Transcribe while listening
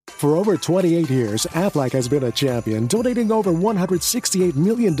For over 28 years, Aflac has been a champion, donating over $168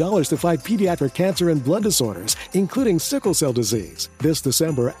 million to fight pediatric cancer and blood disorders, including sickle cell disease. This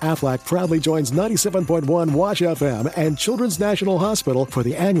December, Aflac proudly joins 97.1 Wash FM and Children's National Hospital for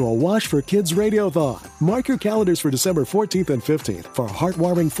the annual Wash for Kids Radiothon. Mark your calendars for December 14th and 15th for a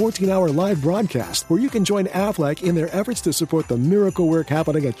heartwarming 14-hour live broadcast where you can join Aflac in their efforts to support the miracle work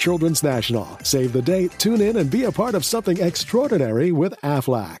happening at Children's National. Save the date, tune in, and be a part of something extraordinary with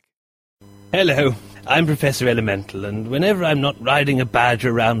Aflac. Hello, I'm Professor Elemental, and whenever I'm not riding a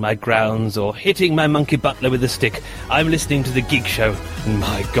badger around my grounds or hitting my monkey butler with a stick, I'm listening to The Geek Show, and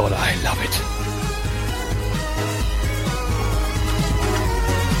my God, I love it.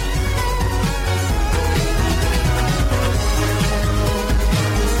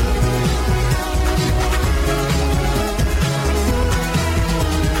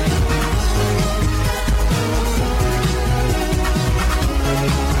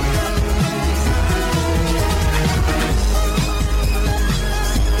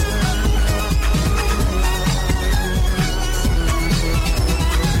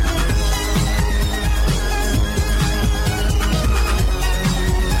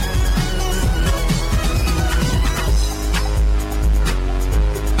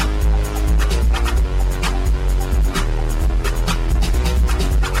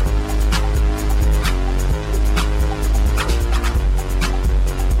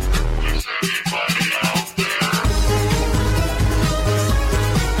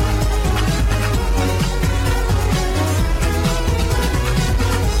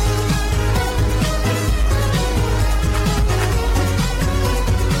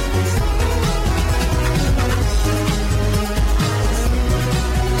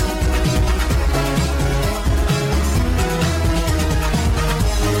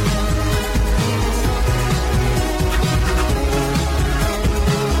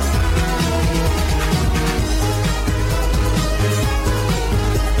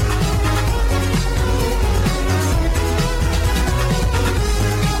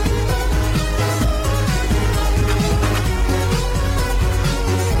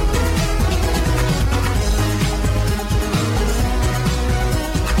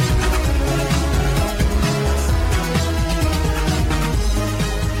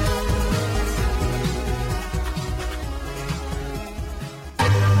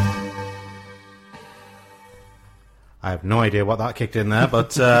 I have no idea what that kicked in there,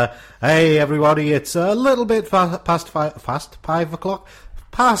 but hey everybody, it's a little bit past 5 o'clock,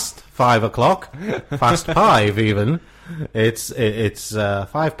 past 5 o'clock, past 5 even. It's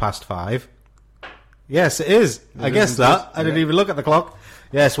 5 past 5. Yes, it is. I guess that. I didn't even look at the clock.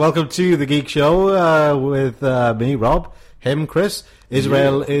 Yes, welcome to the Geek Show with me, Rob, him, Chris.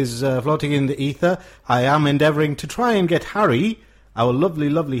 Israel is floating in the ether. I am endeavouring to try and get Harry, our lovely,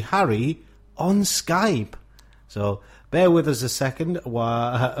 lovely Harry, on Skype. So bear with us a second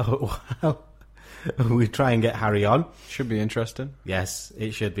while we try and get Harry on. Should be interesting. Yes,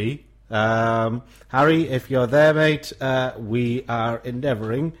 it should be. Harry, if you're there, mate, we are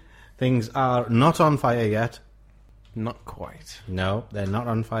endeavouring. Things are not on fire yet. Not quite. No, they're not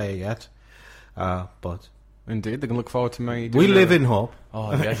on fire yet. But indeed, they can look forward to me. We live in hope.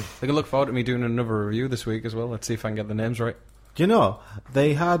 Oh, yeah. They can look forward to me doing another review this week as well. Let's see if I can get the names right. Do you know,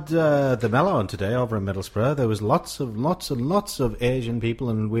 they had the Mellow on today over in Middlesbrough. There was lots of Asian people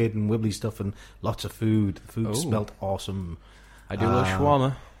and weird and wibbly stuff and lots of food. The food smelt awesome. I do love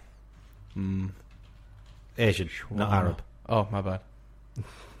shawarma. Asian, shawarma. Not Arab. Oh, my bad.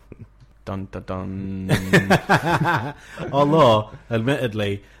 Dun, dun, dun. Although,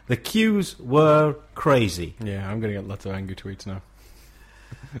 admittedly, the queues were crazy. Yeah, I'm going to get lots of angry tweets now.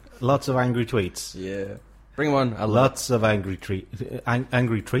 Lots of angry tweets. Yeah. Bring them on. Lots of angry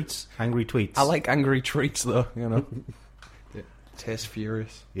angry tweets. Angry tweets. I like angry treats, though, you know. They taste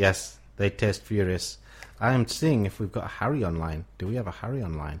furious. Yes, they taste furious. I am seeing if we've got a Harry online. Do we have a Harry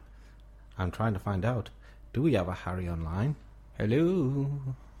online? I'm trying to find out. Do we have a Harry online? Hello.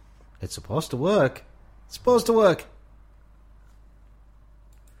 It's supposed to work. It's supposed to work.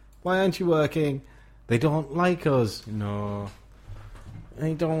 Why aren't you working? They don't like us. No.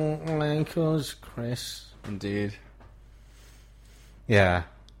 They don't like us, Chris. Indeed. Yeah.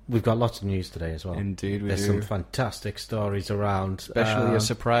 We've got lots of news today as well. Indeed, There's some fantastic stories around. Especially a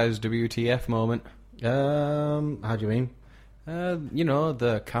surprise WTF moment. How do you mean? You know,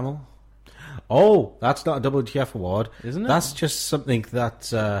 the camel. Oh, that's not a WTF award, isn't it? That's just something that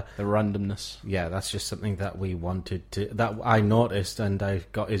the randomness. Yeah, that's just something that we wanted to. That I noticed, and I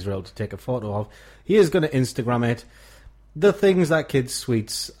got Israel to take a photo of. He is going to Instagram it. The things that kids'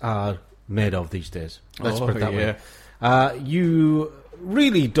 sweets are made of these days. Let's put it that way. You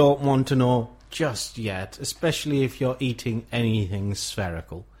really don't want to know just yet, especially if you're eating anything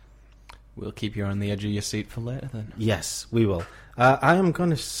spherical. We'll keep you on the edge of your seat for later then. Yes, we will. I am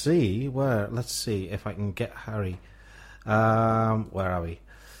going to see where... Let's see if I can get Harry. Where are we?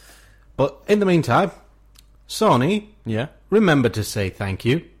 But in the meantime, Sony, Yeah? remember to say thank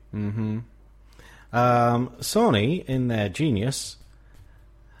you. Mm-hmm. Sony, in their genius,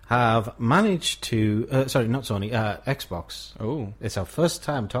 have managed to... sorry, not Sony, Xbox. Oh. It's our first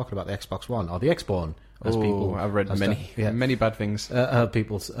time talking about the Xbox One, or the Xborn, as people... I've read as many bad things. as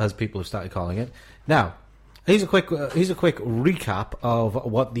people have started calling it. Now, here's a quick recap of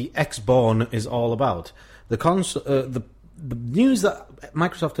what the Xborn is all about. The news that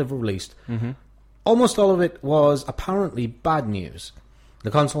Microsoft have released, almost all of it was apparently bad news.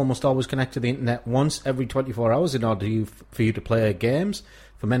 The console must always connect to the internet once every 24 hours in order for you to play games.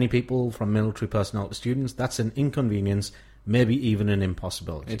 For many people, from military personnel to students, that's an inconvenience, maybe even an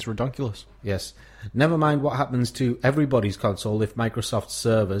impossibility. It's ridiculous. Yes. Never mind what happens to everybody's console if Microsoft's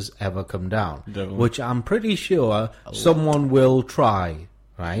servers ever come down. Definitely. Which I'm pretty sure someone will try,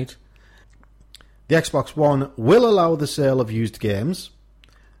 right? The Xbox One will allow the sale of used games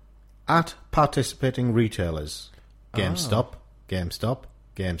at participating retailers. GameStop, GameStop,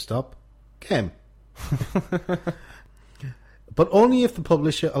 GameStop, Game. But only if the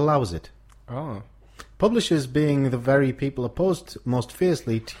publisher allows it. Oh. Publishers being the very people opposed most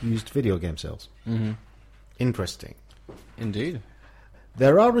fiercely to used video game sales. Mm-hmm. Interesting. Indeed.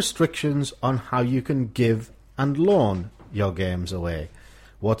 There are restrictions on how you can give and loan your games away.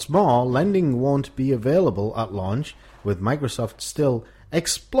 What's more, lending won't be available at launch, with Microsoft still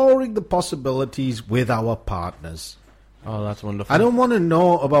exploring the possibilities with our partners. Oh, that's wonderful. I don't want to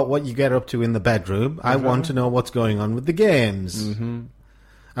know about what you get up to in the bedroom. I want to know what's going on with the games. Mm-hmm.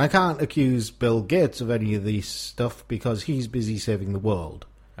 I can't accuse Bill Gates of any of this stuff because he's busy saving the world.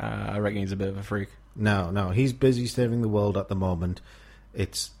 I reckon he's a bit of a freak. No, he's busy saving the world at the moment.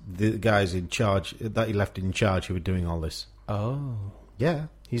 It's the guys in charge that he left in charge who are doing all this. Oh. Yeah,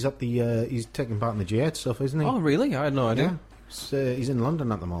 he's at the he's taking part in the G8 stuff, isn't he? Oh, really? I had no idea. Yeah. He's in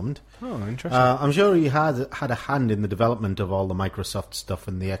London at the moment. Oh, interesting. I'm sure he had a hand in the development of all the Microsoft stuff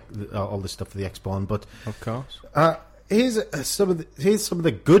and all the stuff for the Xbox. But of course. Here's some of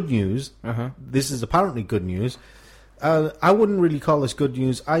the good news. Uh-huh. This is apparently good news. I wouldn't really call this good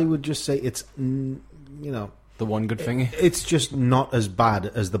news. I would just say it's the one good thing. It's just not as bad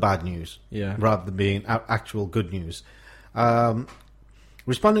as the bad news. Yeah. Rather than being actual good news.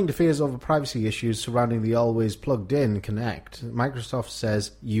 Responding to fears over privacy issues surrounding the always plugged-in Kinect, Microsoft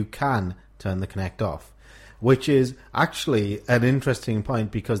says you can turn the Kinect off, which is actually an interesting point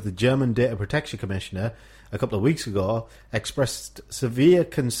because the German Data Protection Commissioner a couple of weeks ago expressed severe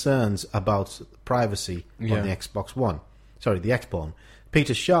concerns about privacy on the Xbox One. Sorry, the Xbox.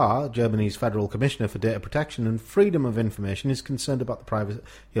 Peter Shaw, Germany's Federal Commissioner for Data Protection and Freedom of Information, is concerned about the privacy.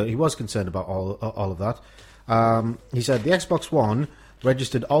 He was concerned about all of that. He said the Xbox One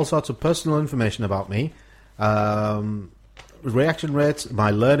registered all sorts of personal information about me, reaction rates, my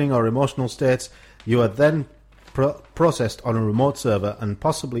learning or emotional states. You are then processed on a remote server and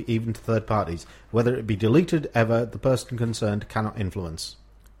possibly even to third parties. Whether it be deleted ever, the person concerned cannot influence.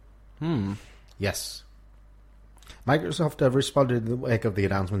 Yes. Microsoft have responded in the wake of the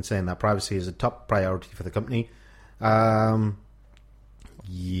announcement saying that privacy is a top priority for the company. Yeah.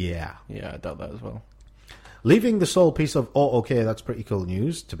 Yeah, I doubt that as well. Leaving the sole piece of, okay, that's pretty cool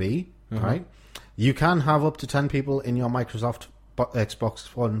news to be, right? You can have up to 10 people in your Microsoft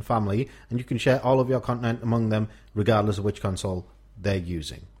Xbox One family, and you can share all of your content among them, regardless of which console they're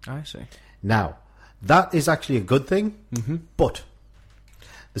using. I see. Now, that is actually a good thing, but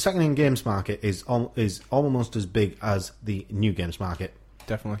the second-hand games market is almost as big as the new games market.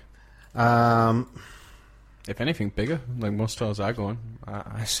 Definitely. If anything, bigger. Like most stores I go on,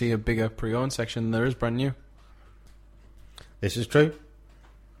 I see a bigger pre-owned section than there is brand new. This is true.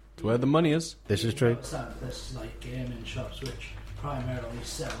 It's where the money is. This is true. This is like gaming shops which primarily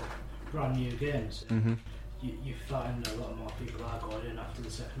sell brand new games. You find a lot more people are going in after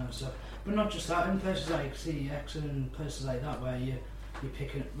the second-hand stuff. But not just that, in places like CEX and places like that where you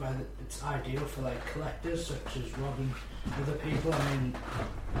pick it, where it's ideal for like collectors such as robbing other people. I mean,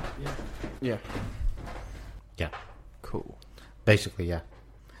 Yeah. Yeah. Cool. Basically, yeah.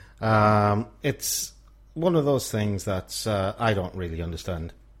 It's one of those things that I don't really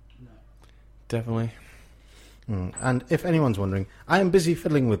understand. Definitely. And if anyone's wondering, I am busy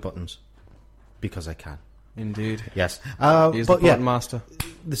fiddling with buttons because I can. Indeed. Yes. He's the but yeah, button master.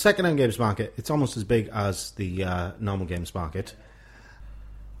 the second-hand games market, it's almost as big as the normal games market.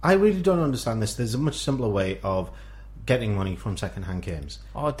 I really don't understand this. There's a much simpler way of getting money from second-hand games.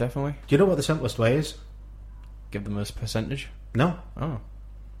 Oh, definitely. Do you know what the simplest way is? Give them a percentage. No. Oh,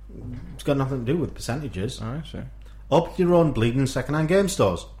 It's got nothing to do with percentages. I see. Up your own bleeding second-hand game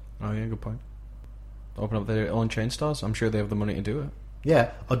stores. Oh, yeah, good point. Open up their own chain stores. I'm sure they have the money to do it.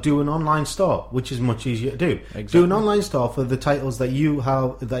 Yeah, or do an online store, which is much easier to do. Exactly. Do an online store for the titles that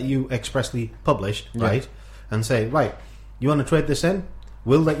you expressly publish, right? And say, right, you want to trade this in?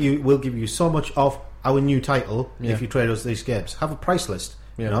 We'll give you so much off our new title if you trade us these games. Have a price list.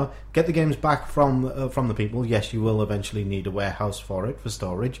 Yeah. You know, get the games back from the people. Yes, you will eventually need a warehouse for it for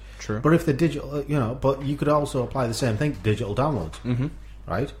storage. True. But if the digital, but you could also apply the same thing to digital downloads,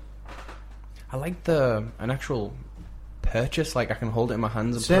 right? I like an actual purchase. Like I can hold it in my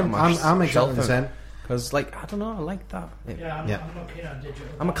hands and Same. put it on my I'm exactly the same. Because, like, I don't know, I like that. I'm not keen on digital.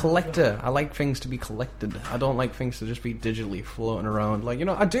 I'm a collector. I like things to be collected. I don't like things to just be digitally floating around. Like,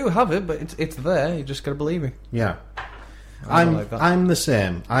 I do have it, but it's there. You just gotta believe me. Yeah. Like that. I'm the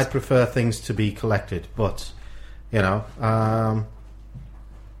same. I prefer things to be collected, but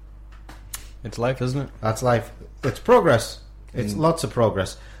It's life, isn't it? that's life. It's progress. It's lots of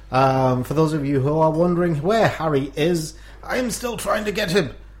progress. For those of you who are wondering where Harry is, I'm still trying to get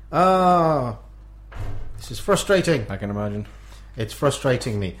him. This is frustrating. I can imagine. It's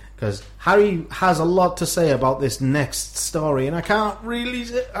frustrating me because Harry has a lot to say about this next story, and I can't really.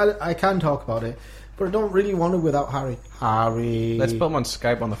 I can talk about it, but I don't really want to without Harry. Harry, Let's put him on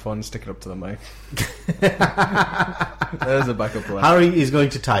Skype on the phone and stick it up to the mic. There's a backup plan. Harry is going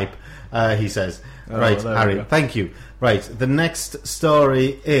to type. He says, "Right, there we Harry, go. thank you." Right, the next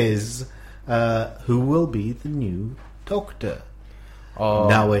story is who will be the new Doctor. Oh,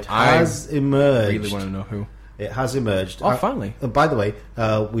 Now it has I emerged. really want to know who. It has emerged. Oh, finally. By the way,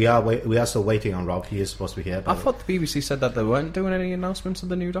 we are still waiting on Rob. He is supposed to be here. I thought the BBC said that they weren't doing any announcements of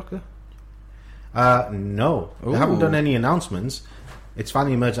the new Doctor. No, they haven't Ooh. done any announcements. It's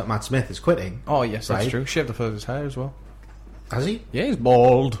finally emerged that Matt Smith is quitting. Oh, yes, that's Right. true. Shaved off his hair as well. Has he? Yeah, he's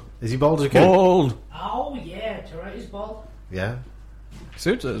bald. Is he bald as a kid? Bald. Oh, yeah, right, he's bald. Yeah.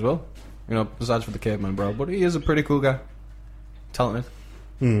 Suits it as well. Besides for the caveman brow. But he is a pretty cool guy. Talented.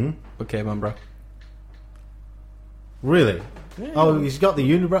 Hmm. But caveman brow. Really? Yeah. Oh, he's got the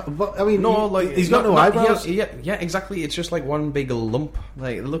unibrow. But, I mean, No, he's got no eyebrows. Yeah, exactly. It's just like one big lump.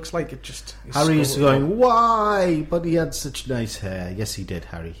 Like it looks like it just. his Harry's skull- going, why? But he had such nice hair. Yes, he did,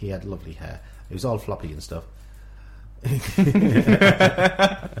 Harry. He had lovely hair. It was all floppy and stuff.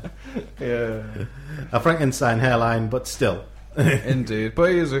 Yeah, A Frankenstein hairline, but still. indeed.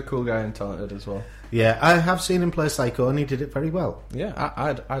 But he is a cool guy and talented as well. Yeah, I have seen him play Psycho, and he did it very well. Yeah,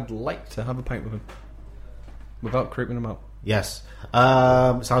 I'd like to have a pint with him without creeping him out. Yes.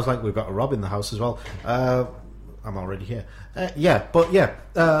 Sounds like we've got a Rob in the house as well. I'm already here.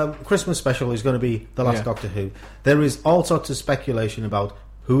 Christmas special is going to be The Last Yeah. Doctor Who. There is all sorts of speculation about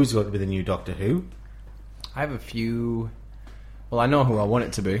who is going to be the new Doctor Who. I have a few. Well, I know who I want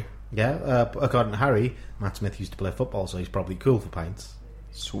it to be. Yeah, according to Harry, Matt Smith used to play football, so he's probably cool for pints.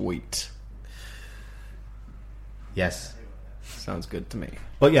 Sweet. Yes. Sounds good to me.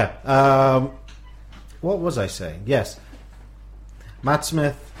 But yeah, what was I saying? Yes. Matt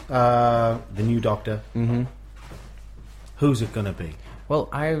Smith, the new Doctor. Mm-hmm. Who's it going to be? Well,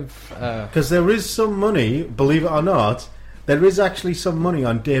 I've. Because there is some money, believe it or not, there is actually some money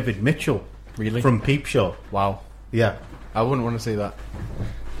on David Mitchell. Really? From Peep Show. Wow. Yeah. I wouldn't want to see that.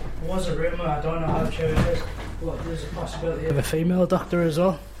 There was a rumour, I don't know how true it is, but there's a possibility of a female Doctor as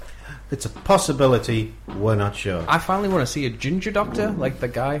well. It's a possibility, we're not sure. I finally want to see a ginger Doctor, like the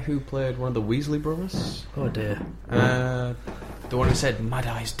guy who played one of the Weasley brothers. Oh dear. The one who said, Mad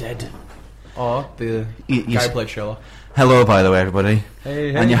Eye's dead. Or the You guy s- who played Sherlock. Hello, by the way, everybody.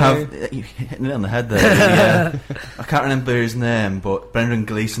 Hey, And you have you hitting it on the head there. Yeah. I can't remember his name, but Brendan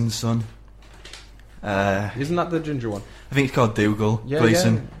Gleeson's son. Isn't that the ginger one? I think it's called Dougal Yeah,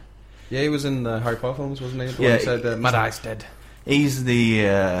 Gleeson. Yeah, he was in the Harry Potter films, wasn't he? The Yeah, one who said, Mad Eye's dead. He's the.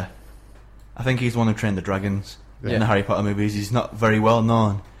 I think he's the one who trained the dragons Yeah. in the Harry Potter movies. He's not very well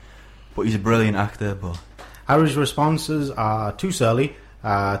known, but he's a brilliant actor. But Harry's responses are too surly,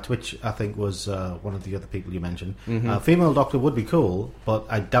 to which I think was one of the other people you mentioned. Female Doctor would be cool, but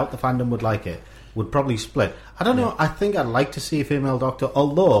I doubt the fandom would like it. Would probably split. I don't know, I think I'd like to see a female Doctor,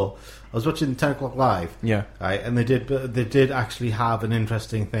 although I was watching 10 o'clock live. Yeah. Right, and they did actually have an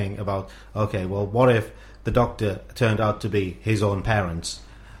interesting thing about, okay, well, what if the Doctor turned out to be his own parents,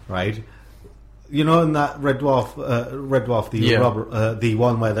 right? You know, in that Red Dwarf, the Yeah. Rob, the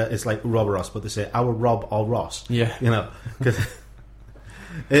one where it's like Rob or Ross, but they say our Rob or Ross. Yeah. You know,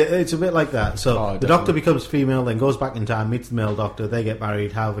 It's a bit like that. So Oh, the doctor becomes female, then goes back in time, meets the male doctor, they get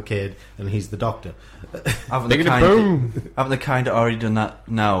married, have a kid, and he's the doctor. Haven't they kind of already done that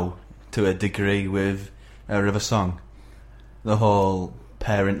now to a degree with River Song? The whole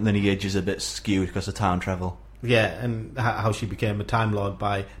parent lineage is a bit skewed because of time travel. Yeah, and how she became a Time Lord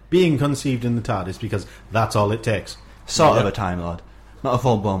by being conceived in the TARDIS, because that's all it takes. Sort of a Time Lord. Not a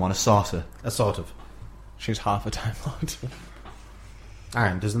full-blown one, a sorter. A sort of. She's half a Time Lord.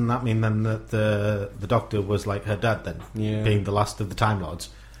 And doesn't that mean then that the Doctor was like her dad then? Yeah. Being the last of the Time Lords?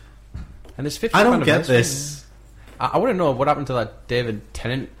 And it's 50th I don't get anniversary. this. I want to know what happened to that David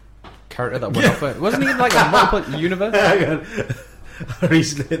Tennant character that went off it. Wasn't he like a multiple universe? Hang on. I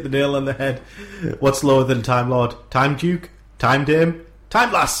recently hit the nail on the head. What's lower than Time Lord? Time Duke? Time Dame?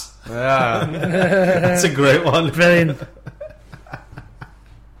 Time Lass! Yeah. That's a great one. Brilliant.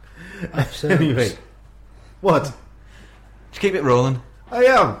 Absolutely. Anyway. What? Just keep it rolling. I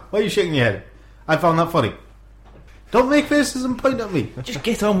am. Why are you shaking your head? I found that funny. Don't make faces and point at me. Just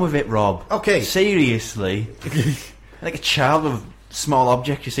get on with it, Rob. Okay. Seriously. Like a child with a small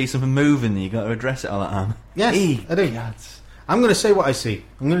object, you see something moving, you got to address it all the time. Yes, I do. I'm going to say what I see.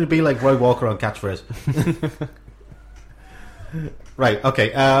 I'm going to be like Roy Walker on Catchphrase. Right,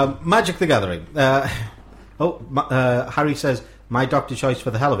 okay. Magic the Gathering. Harry says, my doctor choice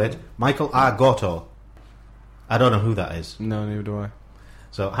for the hell of it, Michael R. Goto. I don't know who that is. No, neither do I.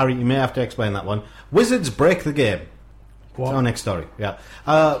 So, Harry, you may have to explain that one. Wizards break the game. What? It's our next story, yeah.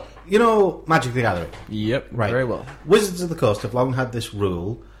 You know Magic the Gathering? Yep, Right. very well. Wizards of the Coast have long had this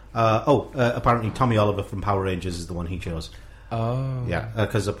rule. Apparently Tommy Oliver from Power Rangers is the one he chose. Oh. Yeah,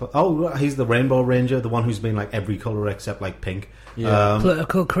 because he's the Rainbow Ranger, the one who's been like every colour except like pink. Yeah.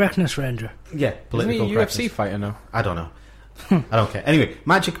 Political correctness ranger. Yeah, Isn't political he a correctness. UFC fighter now? I don't know. I don't care. Anyway,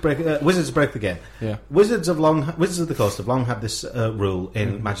 Wizards break the game. Yeah. Wizards of the Coast have long had this rule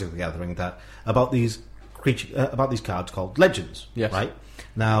in Magic the Gathering that about these cards called legends. Yes. Right.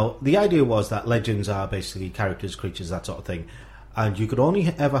 Now, the idea was that legends are basically characters, creatures, that sort of thing, and you could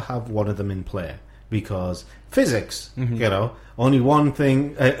only ever have one of them in play because physics. You know, only one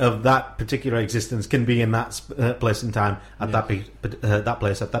thing of that particular existence can be in that place in time at that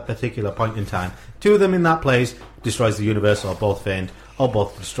place at that particular point in time. Two of them in that place destroys the universe, or both faint, or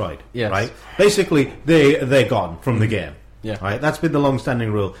both destroyed. Yes. Right. Basically, they're gone from the game. Yeah. Right. That's been the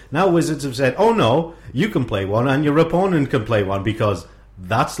long-standing rule. Now Wizards have said, "Oh no, you can play one, and your opponent can play one because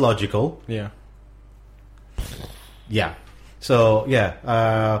that's logical." Yeah. Yeah. So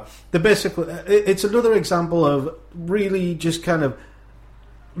yeah, it's another example of really just kind of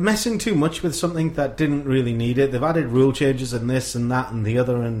messing too much with something that didn't really need it. They've added rule changes and this and that and the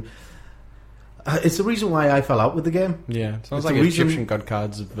other, and it's the reason why I fell out with the game. Yeah. Sounds It's like the reason- Egyptian god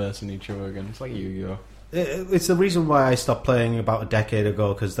cards versing each other again. It's like Yu-Gi-Oh. It's the reason why I stopped playing about a decade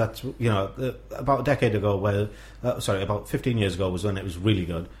ago, because that's, about a decade ago, about 15 years ago was when it was really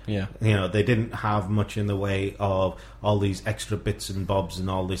good. Yeah. They didn't have much in the way of all these extra bits and bobs and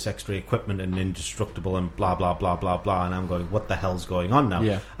all this extra equipment and indestructible and blah, blah, blah, blah, blah, and I'm going, what the hell's going on now?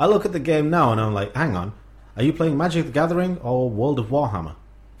 Yeah. I look at the game now and I'm like, hang on, are you playing Magic the Gathering or World of Warhammer?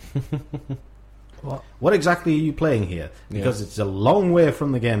 What exactly are you playing here? Because it's a long way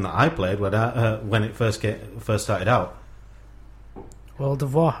from the game that I played when it first started out. World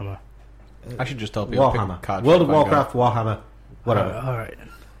of Warhammer. I should just tell people Warhammer. pick cards World of from Vanguard. Warcraft, Warhammer, whatever. All right.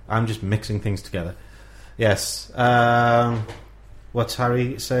 I'm just mixing things together. Yes. What's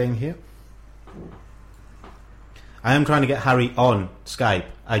Harry saying here? I am trying to get Harry on Skype.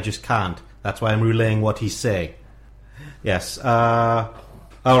 I just can't. That's why I'm relaying what he's saying. Yes.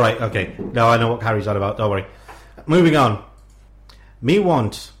 All right, okay. Now I know what Harry's on about. Don't worry. Moving on. Me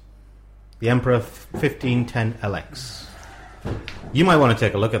want the Emperor 1510 LX. You might want to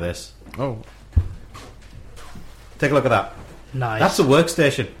take a look at this. Oh. Take a look at that. Nice. That's a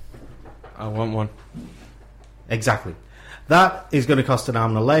workstation. I want one. Exactly. That is going to cost an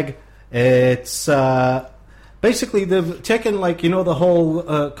arm and a leg. It's basically they've taken the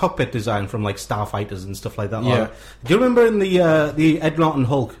whole cockpit design from like Starfighters and stuff like that. Yeah. Do you remember in the Ed Norton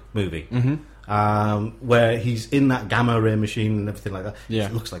Hulk movie where he's in that gamma ray machine and everything like that? Yeah.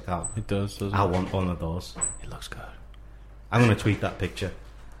 It looks like that. It does, doesn't I it? want one of those. It looks good. I'm going to tweet that picture.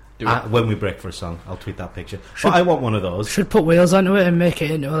 Do it. When we break for a song, I'll tweet that picture. But I want one of those. Should put wheels onto it and make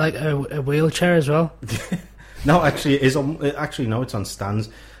it into like a wheelchair as well. No, actually, it is on. Actually, no, it's on stands.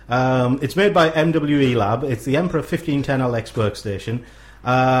 It's made by MWE Lab. It's the Emperor 1510 LX workstation.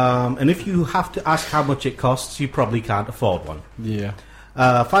 And if you have to ask how much it costs, you probably can't afford one. Yeah.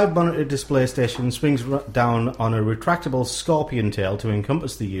 A 5-monitor display station swings down on a retractable scorpion tail to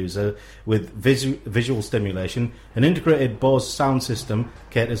encompass the user with visual stimulation. An integrated Bose sound system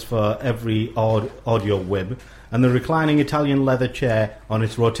caters for every audio wib, and the reclining Italian leather chair on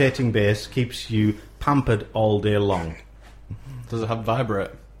its rotating base keeps you pampered all day long. Does it have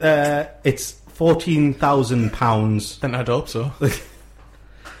vibrate? It's £14,000. Then I'd hope so.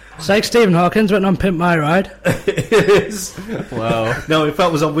 It's like Stephen Hawkins went on Pimp My Ride. It is. Wow. No, if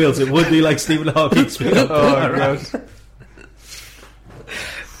that was on wheels, it would be like Stephen Hawking's Pimp My Ride.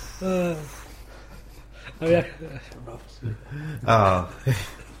 Oh, yeah. Oh.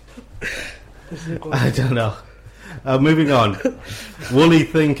 I don't know. Moving on. Woolly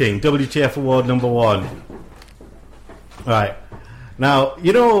thinking. WTF award number 1. Right. Now,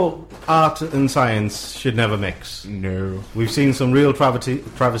 you know, art and science should never mix. No. We've seen some real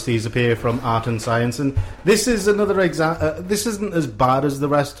travesties appear from art and science, and this is another example. This isn't as bad as the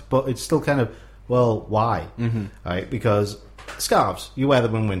rest, but it's still kind of, well, why? Mm-hmm. Right? Because scarves, you wear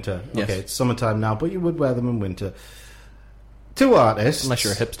them in winter. Yes. Okay, it's summertime now, but you would wear them in winter. 2 artists. Unless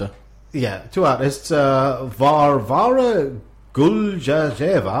you're a hipster. Yeah, 2 artists, Varvara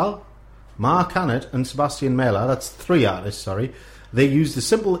Guljajeva, Mark Hannett, and Sebastian Mela. That's 3 artists, sorry. They used a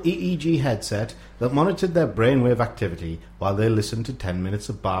simple EEG headset that monitored their brainwave activity while they listened to 10 minutes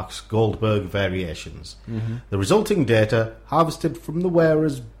of Bach's Goldberg variations. Mm-hmm. The resulting data, harvested from the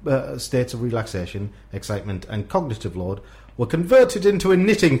wearer's states of relaxation, excitement, and cognitive load, were converted into a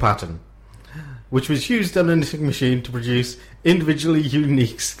knitting pattern, which was used on a knitting machine to produce individually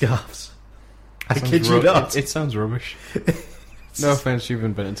unique scarves. I kid you not. It sounds rubbish. No offense, you've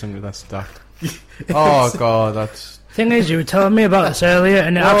invented something that's daft. Oh god, that's... Thing is, you were telling me about this earlier,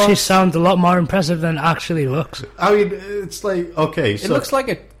 and it actually sounds a lot more impressive than it actually looks. I mean, it's like, okay, so... It looks like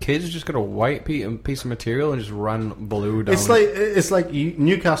a kid's just got a white piece of material and just ran blue down. It's like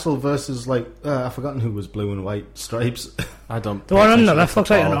Newcastle versus, like, I've forgotten who was blue and white stripes. I don't... The one on the left looks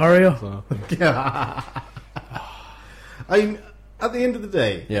like an Oreo. So. Yeah. I mean, at the end of the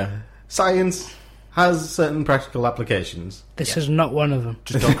day, yeah, science has certain practical applications. This is not one of them.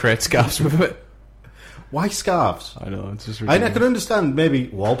 Just don't create scarves with it. Why scarves? I know, it's just ridiculous. I can understand maybe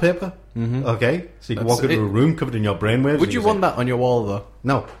wallpaper. Mm-hmm. Okay, so you can walk into a room covered in your brainwaves. Would you want that on your wall, though?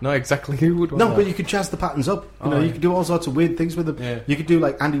 No. No, exactly. Who would want that? No, but you could jazz the patterns up. You could do all sorts of weird things with them. Yeah. You could do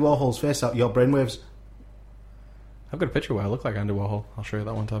like Andy Warhol's face out your brainwaves. I've got a picture where I look like Andy Warhol. I'll show you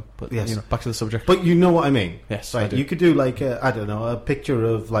that one time. But yes. Back to the subject. But you know what I mean. Yes, right. I do. You could do like I don't know, a picture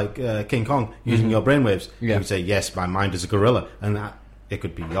of like King Kong using your brainwaves. Yeah. You could say, "Yes, my mind is a gorilla," and that. It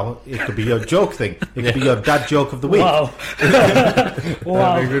could be your joke thing. It could be your dad joke of the week. Wow.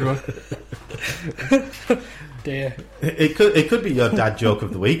 Wow. That'd be a good one. Dear. It could be your dad joke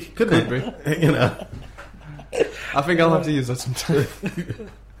of the week, couldn't it? Be. You know. I think I'll have to use that sometime.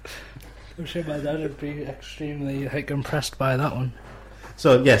 I'm sure my dad would be extremely impressed by that one.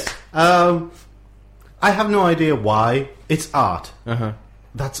 So yes, I have no idea why. It's art. Uh-huh.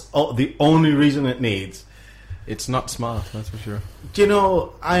 That's the only reason it needs. It's not smart, that's for sure. Do you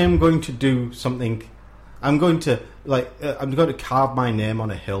know, I am going to do something. I'm going to carve my name on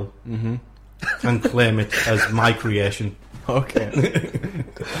a hill and claim it as my creation. Okay.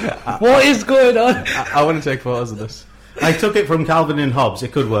 What is going on? I want to take photos of this. I took it from Calvin and Hobbes.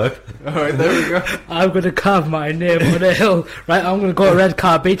 It could work. Alright, there we go. I'm going to carve my name on a hill. Right, I'm going to go to Red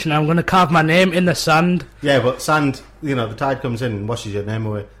Car Beach and I'm going to carve my name in the sand. Yeah, but sand, the tide comes in and washes your name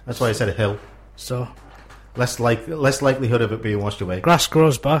away. That's why I said a hill. So... Less likelihood of it being washed away. Grass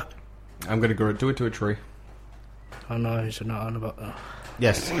grows back. I'm going to do it to a tree. Oh no, you're not on about that.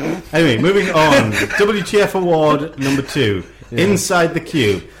 Yes. Anyway, moving on. WTF award number 2. Yeah. Inside the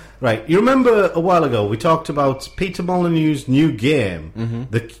Cube. Right, you remember a while ago we talked about Peter Molyneux's new game,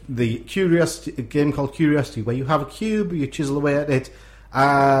 the Curiosity game called Curiosity, where you have a cube, you chisel away at it,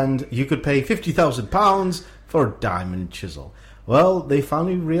 and you could pay £50,000 for a diamond chisel. Well, they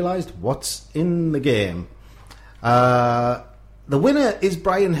finally realised what's in the game. The winner is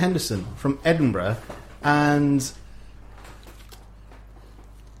Brian Henderson from Edinburgh, and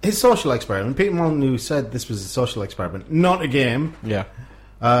his social experiment. Peter Molyneux said this was a social experiment, not a game. Yeah.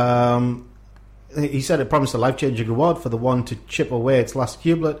 He said it promised a life-changing reward for the one to chip away its last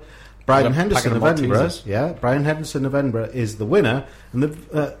cublet. Brian Henderson of Edinburgh, Brian Henderson of Edinburgh is the winner,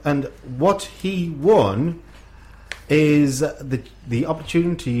 and what he won is the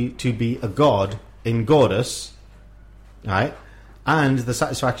opportunity to be a god in Godus, right? And the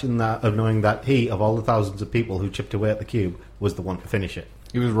satisfaction of knowing that he, of all the thousands of people who chipped away at the cube, was the one to finish it.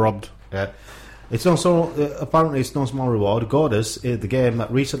 He was robbed. Yeah. It's no apparently it's no small reward. Goddess, the game that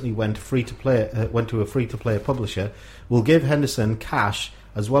recently went to a free-to-play publisher, will give Henderson cash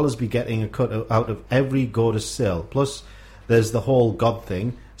as well as be getting a cut out of every Goddess sale. Plus, there's the whole God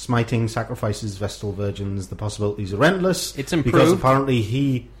thing: smiting, sacrifices, Vestal virgins. The possibilities are endless. It's improved because apparently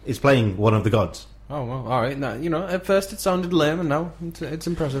he is playing one of the gods. Oh, well, alright. Now, at first it sounded lame, and now it's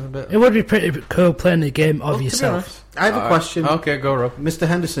impressive a bit. It would be pretty cool playing the game of yourself. I have a question. Okay, go, Rob. Mr.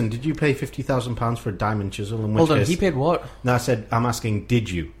 Henderson, did you pay £50,000 for a diamond chisel? In which Hold on, case, he paid what? No, I'm asking, did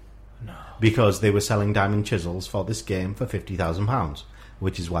you? No. Because they were selling diamond chisels for this game for £50,000,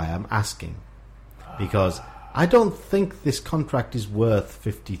 which is why I'm asking. Because I don't think this contract is worth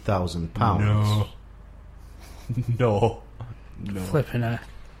 £50,000. No. Flipping heck.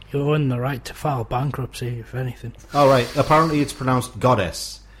 You own the right to file bankruptcy, if anything. Oh, right. Apparently it's pronounced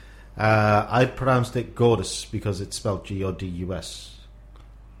goddess. I pronounced it goddess because it's spelled Godus.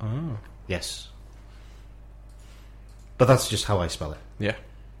 Oh. Yes. But that's just how I spell it. Yeah.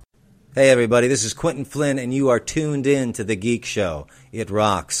 Hey everybody, this is Quentin Flynn, and you are tuned in to The Geek Show. It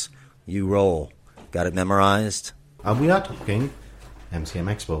rocks. You roll. Got it memorized? And we are talking MCM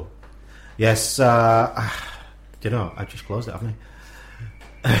Expo. Yes, I just closed it, haven't I?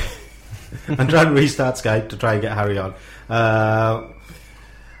 I'm trying to restart Skype to try and get Harry on.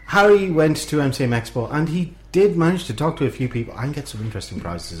 Harry went to MCM Expo, and he did manage to talk to a few people and get some interesting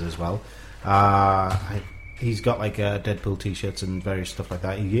prizes as well. He's got like Deadpool t-shirts and various stuff like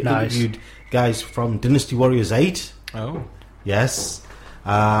that. He interviewed guys from Dynasty Warriors 8. Oh. Yes.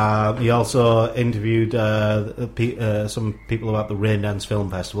 He also interviewed some people about the Rain Dance Film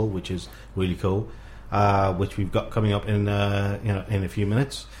Festival, which is really cool, which we've got coming up in a few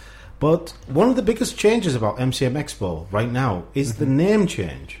minutes. But one of the biggest changes about MCM Expo right now is the name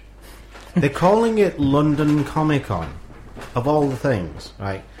change. They're calling it London Comic Con, of all the things,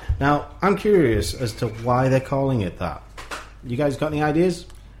 right? Now, I'm curious as to why they're calling it that. You guys got any ideas?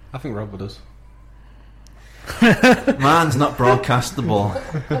 I think Rob does. Mine's not broadcastable,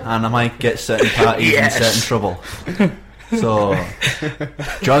 and I might get certain parties in certain trouble. So,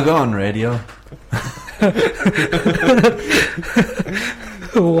 jog on, radio.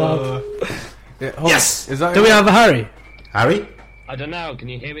 Wow. Yes! Is that Do we have a Harry? Harry? I don't know. Can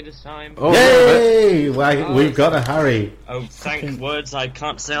you hear me this time? Oh, Yay! We've got a Harry. Oh, thank words I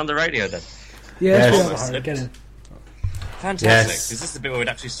can't say on the radio then. Yes. Yes. We have a Harry. Get in. Fantastic. Yes. Is this the bit where we'd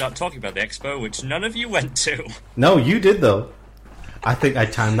actually start talking about the expo, which none of you went to? No, you did, though. I think I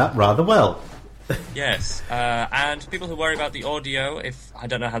timed that rather well. Yes. And people who worry about the audio, if I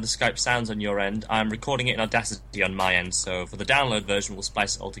don't know how the Skype sounds on your end, I'm recording it in Audacity on my end, so for the download version, we'll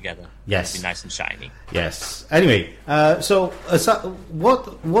splice it all together. Yes. It'll be nice and shiny. Yes. Anyway,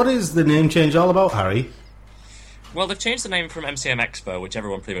 what is the name change all about, Harry? Well, they've changed the name from MCM Expo, which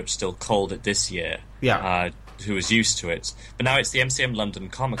everyone pretty much still called it this year. Yeah. Who was used to it. But now it's the MCM London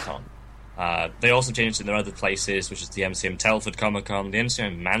Comic Con. They also changed it in their other places, which is the MCM Telford Comic Con, the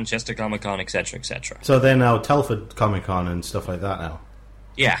MCM Manchester Comic Con, etc., etc. So they're now Telford Comic Con and stuff like that now.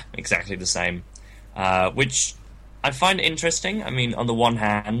 Yeah, exactly the same. Which I find interesting. I mean, on the one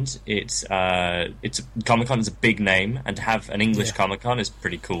hand, it's Comic Con is a big name, and to have an English Comic Con is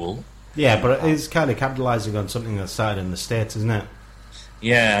pretty cool. Yeah, but it's kind of capitalising on something that's started in the States, isn't it?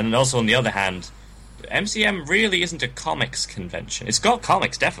 Yeah, and also on the other hand, MCM really isn't a comics convention. It's got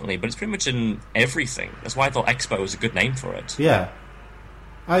comics, definitely, but it's pretty much in everything. That's why I thought Expo was a good name for it. Yeah.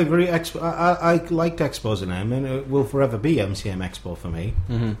 I agree. I liked Expo's name, and it will forever be MCM Expo for me.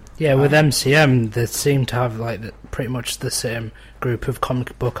 Mm-hmm. Yeah, with MCM, they seem to have pretty much the same group of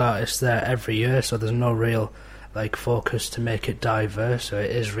comic book artists there every year, so there's no real focus to make it diverse. So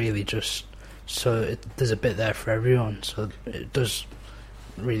it is really just there's a bit there for everyone. So it does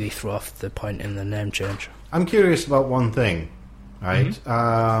really throw off the point in the name change. I'm curious about one thing, right?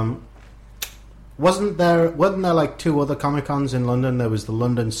 Mm-hmm. Wasn't there like two other Comic Cons in London? There was the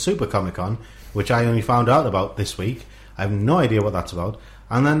London Super Comic Con, which I only found out about this week. I have no idea what that's about.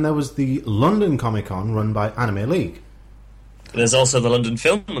 And then there was the London Comic Con run by Anime League. There's also the London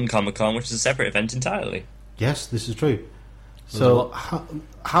Film and Comic Con, which is a separate event entirely. Yes, this is true. So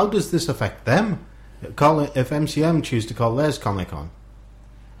how does this affect them? If MCM choose to call theirs Comic Con?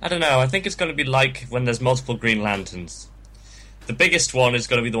 I don't know. I think it's going to be like when there's multiple Green Lanterns. The biggest one is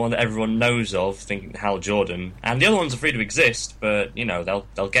going to be the one that everyone knows of, thinking Hal Jordan, and the other ones are free to exist, but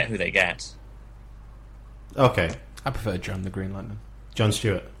they'll get who they get. Okay. I prefer John the Green Lantern. John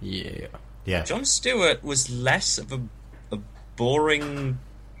Stewart. Yeah. John Stewart was less of a boring.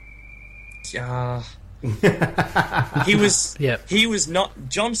 He was. Yeah. He was not.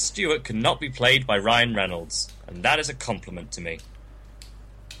 John Stewart could not be played by Ryan Reynolds, and that is a compliment to me.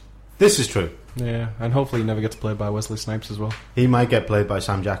 This is true. Yeah, and hopefully he never gets played by Wesley Snipes as well. He might get played by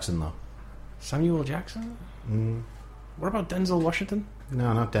Sam Jackson, though. Samuel Jackson? What about Denzel Washington?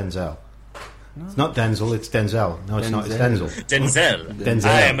 No, not Denzel. No. It's not Denzel, it's Denzel. No, it's not. It's Denzel. Denzel.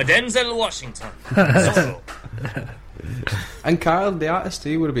 I am a Denzel Washington. And Kyle, the artist,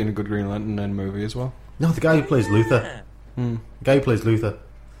 he would have been a good Green Lantern in movie as well. No, the guy who plays Luther. The guy who plays Luther.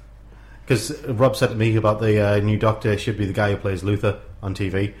 Because Rob said to me about the new Doctor should be the guy who plays Luther on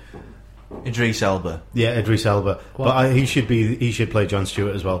TV. Idris Elba. Yeah, Idris Elba. What? But he should play Jon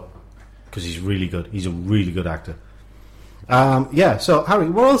Stewart as well. Because he's really good. He's a really good actor. Yeah, so Harry,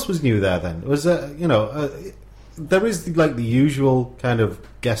 what else was new there then? Was there is like the usual kind of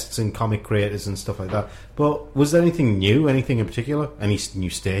guests and comic creators and stuff like that. But was there anything new? Anything in particular? Any new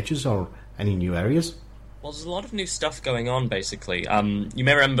stages or any new areas? Well, there's a lot of new stuff going on, basically. You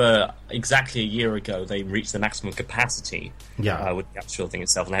may remember exactly a year ago they reached the maximum capacity with the actual thing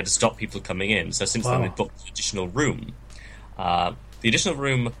itself, and they had to stop people coming in. So since then, they booked an additional room. The additional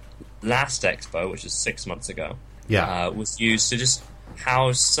room last Expo, which is 6 months ago, was used to just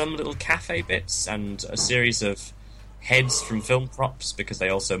house some little cafe bits and a series of heads from film props, because they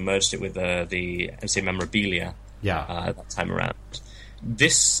also merged it with the MCM memorabilia that time around.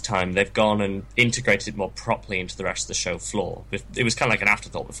 This time they've gone and integrated it more properly into the rest of the show floor. It was kind of like an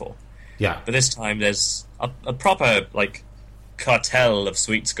afterthought before. Yeah. But this time there's a proper like cartel of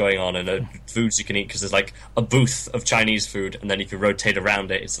sweets going on and foods you can eat, because there's like a booth of Chinese food, and then if you rotate around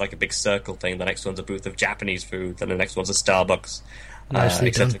it, it's like a big circle thing. The next one's a booth of Japanese food, then the next one's a Starbucks,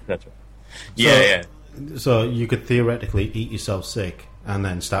 etc. Yeah. So you could theoretically eat yourself sick and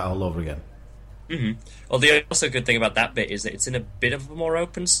then start all over again. Mm-hmm. Well, the also good thing about that bit is that it's in a bit of a more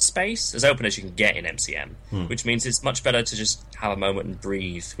open space, as open as you can get in MCM, which means it's much better to just have a moment and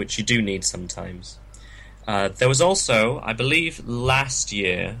breathe, which you do need sometimes. There was also, I believe, last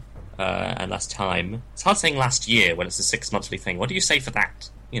year and last time. It's hard saying last year when it's a 6 monthly thing. What do you say for that?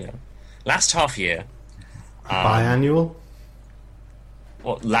 Last half year. Biannual?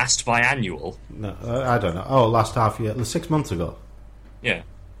 What, last biannual? No, I don't know. Oh, last half year. 6 months ago. Yeah.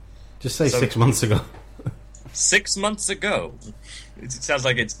 Just say 6 months ago. 6 months ago? It sounds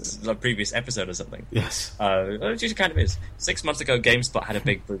like it's a previous episode or something. Yes. It kind of is. 6 months ago, GameSpot had a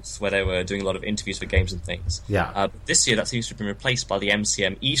big booth where they were doing a lot of interviews for games and things. Yeah. But this year, that seems to have been replaced by the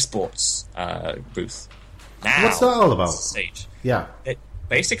MCM esports booth. Now, what's that all about? Stage. Yeah.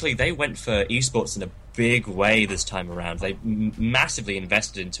 Basically, they went for esports in a big way this time around. They massively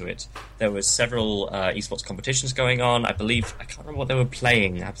invested into it. There were several esports competitions going on. I can't remember what they were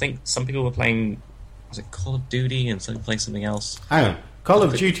playing. I think some people were playing, was it Call of Duty, and some playing something else? Hang on. Call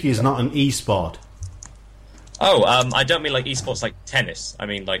of Duty is not an e-sport. Oh, I don't mean like esports like tennis. I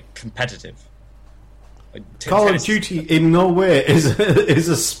mean like competitive. Call of Duty in no way is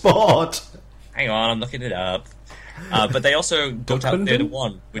a sport. Hang on, I'm looking it up. But they also got out Theatre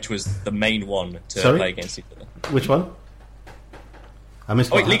 1, which was the main one to play against each other. Which one? I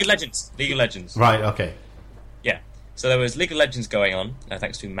missed. League of Legends. League of Legends. Right. Okay. Yeah. So there was League of Legends going on,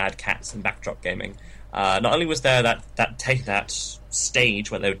 thanks to Mad Cats and Backdrop Gaming. Not only was there that stage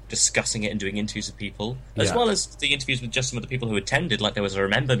where they were discussing it and doing interviews with people, as well as the interviews with just some of the people who attended. Like there was a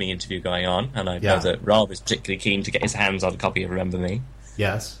Remember Me interview going on, and I know that Rob is particularly keen to get his hands on a copy of Remember Me.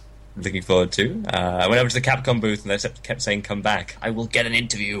 Yes. Looking forward to. I went over to the Capcom booth and they kept saying, "Come back! I will get an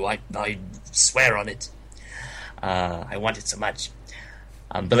interview. I swear on it. I want it so much."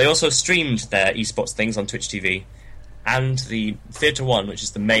 But they also streamed their esports things on Twitch TV, and the Theatre 1, which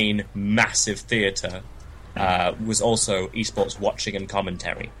is the main massive theatre, was also esports watching and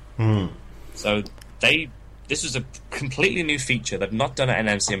commentary. So this was a completely new feature. They've not done it in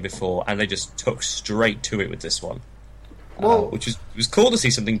MCM before, and they just took straight to it with this one. Which was cool to see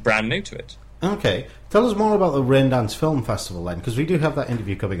something brand new to it. Okay. Tell us more about the Raindance Film Festival then, because we do have that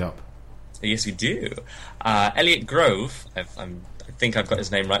interview coming up. Yes, we do. Elliot Grove, I think I've got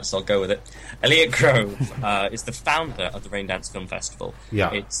his name right, so I'll go with it. Elliot Grove is the founder of the Raindance Film Festival.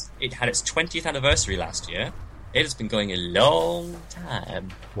 Yeah. It had its 20th anniversary last year. It has been going a long time.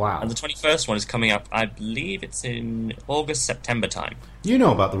 Wow. And the 21st one is coming up, I believe it's in August, September time. You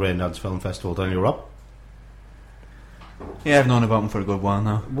know about the Raindance Film Festival, don't you, Rob? Yeah, I've known about them for a good while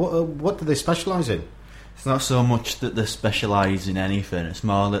now. What do they specialise in? It's not so much that they specialise in anything, it's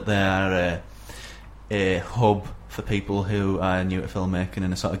more that they are a hub for people who are new to filmmaking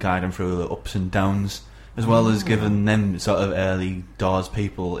and a sort of guide them through the ups and downs, as well as giving them sort of early doors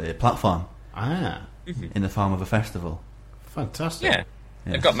people a platform in the form of a festival. Fantastic. Yeah.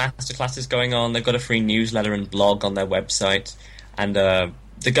 They've got masterclasses going on, they've got a free newsletter and blog on their website, and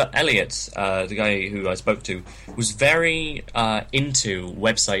the guy Elliot, the guy who I spoke to, was very into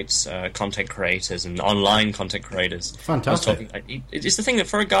websites, content creators, and online content creators. Fantastic. It's the thing that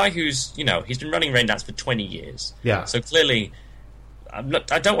for a guy who's he's been running Raindance for 20 years. Yeah. So clearly, I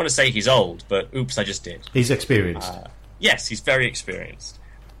don't want to say he's old, but oops, I just did. He's experienced. Yes, he's very experienced,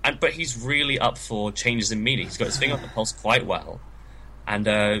 but he's really up for changes in media. He's got his finger on the pulse quite well. And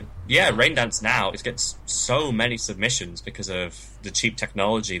Raindance now gets so many submissions because of the cheap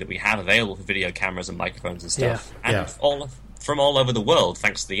technology that we have available for video cameras and microphones and stuff, from all over the world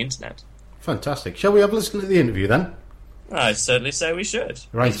thanks to the internet. Fantastic. Shall we have a listen to the interview then? I certainly say we should.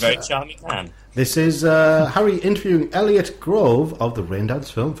 Right. He's a very charming man. This is Harry interviewing Elliot Grove of the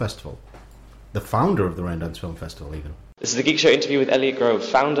Raindance Film Festival, the founder of the Raindance Film Festival, even. This is the Geek Show interview with Elliot Grove,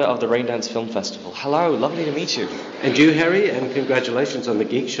 founder of the Raindance Film Festival. Hello, lovely to meet you. And you, Harry, and congratulations on the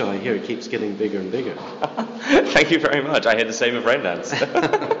Geek Show. I hear it keeps getting bigger and bigger. Thank you very much. I hear the same of Raindance.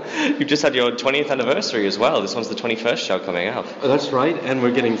 You've just had your 20th anniversary as well. This one's the 21st show coming out. Oh, that's right, and we're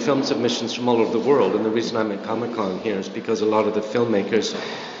getting film submissions from all over the world. And the reason I'm at Comic-Con here is because a lot of the filmmakers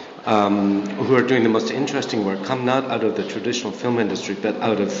who are doing the most interesting work come not out of the traditional film industry, but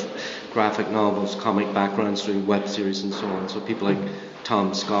out of graphic novels, comic backgrounds, doing web series and so on. So people like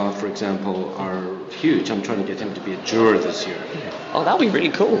Tom Scott, for example, are huge. I'm trying to get him to be a juror this year. Oh, that'll be really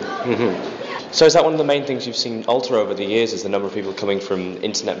cool. Mm-hmm. So is that one of the main things you've seen alter over the years, is the number of people coming from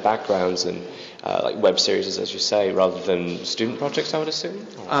internet backgrounds and like web series, as you say, rather than student projects, I would assume?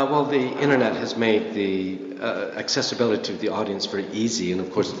 Well, the internet has made the accessibility to the audience very easy, and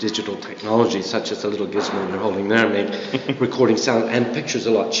of course digital technology such as the little gizmo you're holding there make recording sound and pictures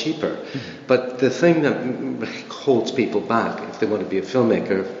a lot cheaper. But the thing that holds people back if they want to be a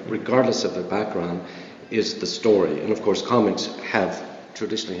filmmaker, regardless of their background, is the story. And of course comics have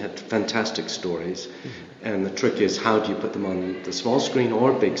traditionally had fantastic stories, and the trick is how do you put them on the small screen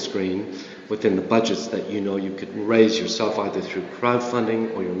or big screen within the budgets that you could raise yourself either through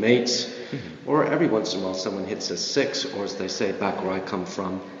crowdfunding or your mates, or every once in a while someone hits a six, or as they say back where I come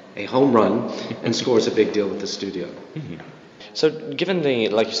from, a home run, and scores a big deal with the studio. So given the,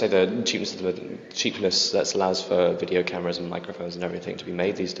 like you say, the cheapness that allows for video cameras and microphones and everything to be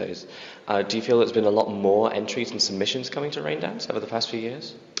made these days, do you feel there's been a lot more entries and submissions coming to Raindance over the past few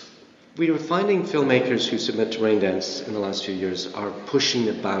years? We are finding filmmakers who submit to Raindance in the last few years are pushing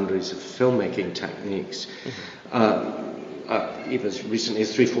the boundaries of filmmaking techniques. Even as recently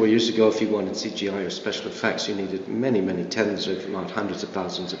as 3-4 years ago, if you wanted CGI or special effects, you needed many, many tens, if not hundreds of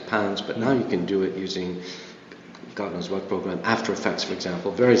thousands of pounds, but now you can do it using God knows what program, After Effects, for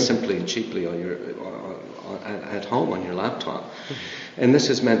example, very simply and cheaply at home on your laptop. And this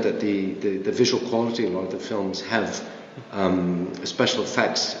has meant that the visual quality of a lot of the films have special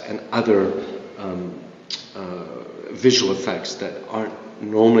effects and other visual effects that aren't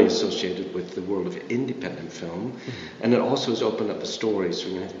normally associated with the world of independent film. And it also has opened up the stories, so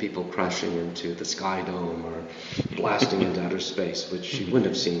you have people crashing into the Sky Dome or blasting into outer space, which you wouldn't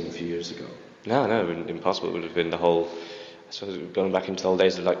have seen a few years ago. No, it would have been impossible. It would have been the whole, I suppose, going back into the old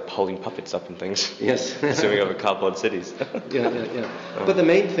days of like holding puppets up and things. Yes. Zooming over cardboard cities. Yeah. But the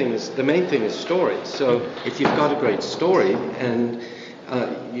main thing is story. So if you've got a great story and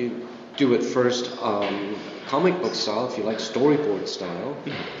you do it first comic book style, if you like storyboard style,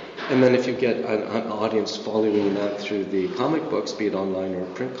 and then if you get an audience following that through the comic books, be it online or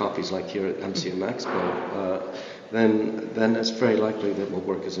print copies like here at MCM Expo, then it's very likely that it will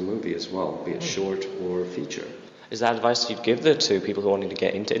work as a movie as well, be it short or feature. Is that advice you'd give to people who are wanting to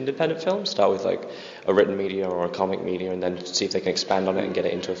get into independent film? Start with like a written media or a comic media and then see if they can expand on it and get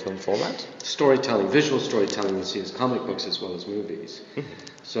it into a film format? Storytelling, visual storytelling you see as comic books as well as movies.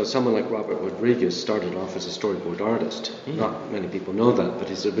 So someone like Robert Rodriguez started off as a storyboard artist. Not many people know that, but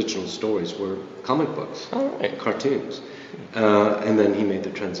his original stories were comic books, cartoons. And then he made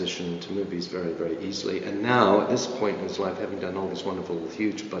the transition to movies very, very easily. And now, at this point in his life, having done all these wonderful,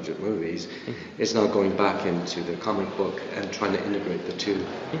 huge budget movies, is now going back into the comic book and trying to integrate the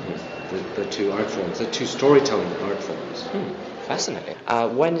two art forms, the two storytelling art forms. Fascinating.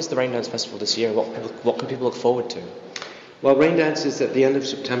 When is the Raindance Festival this year? What can people look forward to? Well, Raindance is at the end of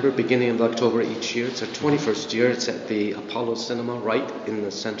September, beginning of October each year. It's our 21st year. It's at the Apollo Cinema, right in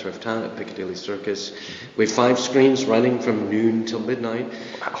the centre of town at Piccadilly Circus. We have 5 screens running from noon till midnight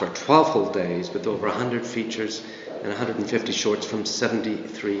for 12 whole days with over 100 features and 150 shorts from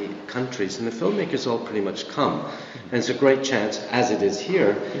 73 countries. And the filmmakers all pretty much come. And it's a great chance, as it is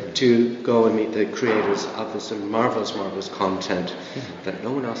here, to go and meet the creators of this marvellous, marvellous content that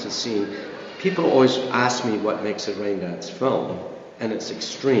no one else has seen. People always ask me what makes a Raindance film, and it's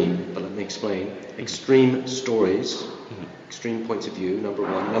extreme, but let me explain. Extreme stories, extreme points of view, number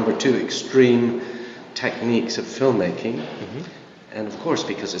one. Number two, extreme techniques of filmmaking. And of course,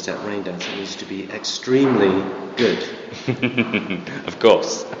 because it's at Raindance, it needs to be extremely good. Of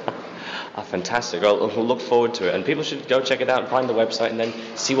course. Fantastic. Well, we'll look forward to it. And people should go check it out and find the website and then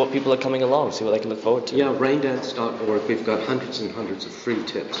see what people are coming along, see what they can look forward to. Yeah, raindance.org. We've got hundreds and hundreds of free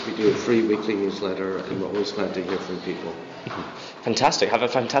tips. We do a free weekly newsletter, and we're always glad to hear from people. Fantastic. Have a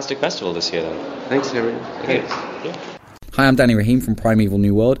fantastic festival this year, then. Thanks, Harry. Okay. Yeah. Hi, I'm Danny Rahim from Primeval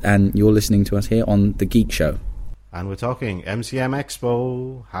New World, and you're listening to us here on The Geek Show. And we're talking MCM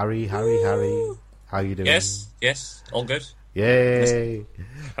Expo. Harry. How you doing? Yes, all good. Yay!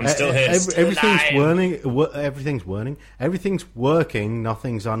 I'm still here. Everything's working.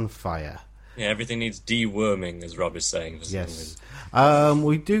 Nothing's on fire. Yeah, everything needs deworming, as Rob is saying. Yes.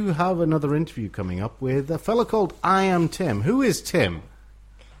 We do have another interview coming up with a fellow called I Am Tim. Who is Tim?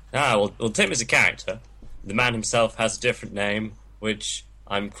 Well, Tim is a character. The man himself has a different name, which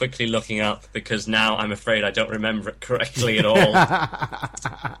I'm quickly looking up because now I'm afraid I don't remember it correctly at all.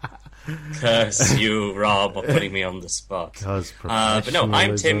 Curse you, Rob, for putting me on the spot. But no, I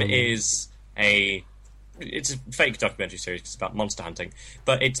Am Tim is it's a fake documentary series. It's about monster hunting,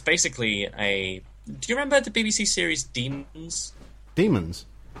 but it's basically a. Do you remember the BBC series Demons? Demons?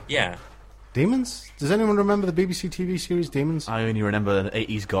 Yeah. Demons? Does anyone remember the BBC TV series Demons? I only remember an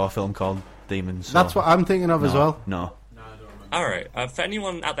 80s gore film called Demons. So. That's what I'm thinking of as well. No. Alright, for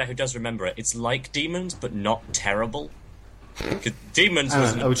anyone out there who does remember it, it's like Demons, but not terrible. Demons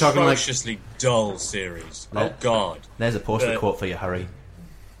was an atrociously dull series. Oh, God. There's a poster quote for you, Harry.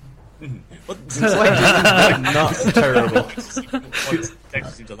 It's like Demons, but not terrible.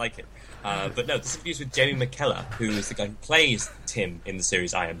 Don't seem to like it. But no, this interview's with Jamie McKellar, who is the guy who plays Tim in the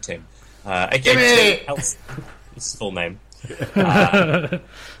series I Am Tim. Tim His full name.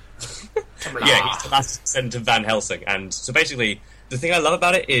 Yeah, he's the last descendant of Van Helsing, and so basically, the thing I love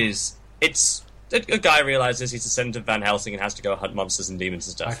about it is it's a guy realizes he's a descendant of Van Helsing and has to go hunt monsters and demons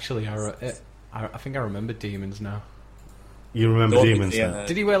and stuff. Actually, I think I remember Demons now. You remember Demons now?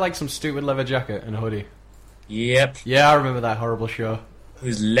 Did he wear like some stupid leather jacket and a hoodie? Yep. Yeah, I remember that horrible show. It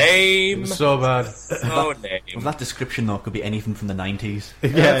was lame. It was so bad. So lame. Well, that description, though, could be anything from the 90s.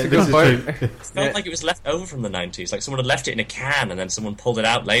 Yeah, it's a good point. It felt like it was left over from the 90s. Like someone had left it in a can and then someone pulled it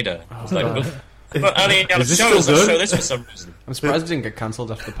out later. I was like, but only on shows, I'll show this for some reason. I'm surprised it didn't get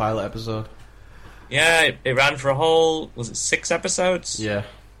cancelled after the pilot episode. Yeah, it ran for a whole, was it 6 episodes? Yeah.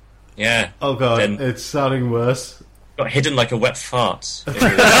 Yeah. Oh, God, then it's sounding worse. Got hidden like a wet fart.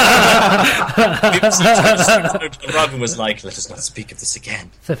 Robin was like, let us not speak of this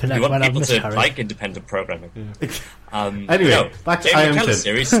again. We want people to like independent programming. Yeah. Anyway, back to I Am Tim.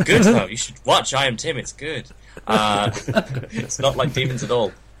 Series is good, though. You should watch I Am Tim, it's good. It's not like Demons at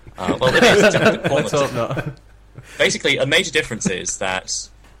all. Well, it is. Let's hope not. Basically, a major difference is that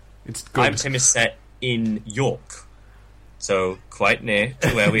I Am Tim is set in York. So, quite near to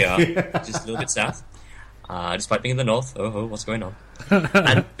where we are, just a little bit south. Despite being in the north, what's going on?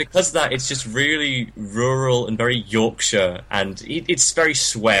 And because of that, it's just really rural and very Yorkshire, and it's very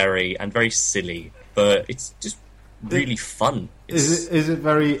sweary and very silly, but it's just really fun. Is it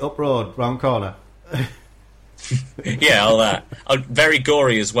very up-road, round corner? Yeah, all that. Very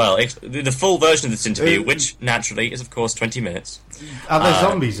gory as well. The full version of this interview, which naturally is, of course, 20 minutes. Are there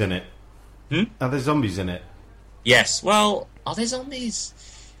zombies in it? Hmm? Are there zombies in it? Yes. Well, are there zombies?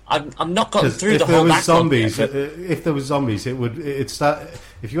 I've not gotten through the whole whole backlog yet, but if there was zombies, it'd start.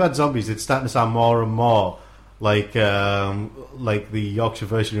 If you had zombies, it's starting to sound more and more like the Yorkshire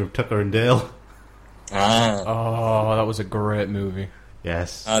version of Tucker and Dale. Oh, that was a great movie.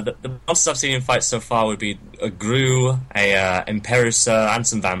 Yes. The monsters I've seen in fights so far would be a Gru, a Imperissa, and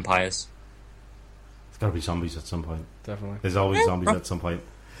some vampires. There's got to be zombies at some point. Definitely. There's always zombies at some point.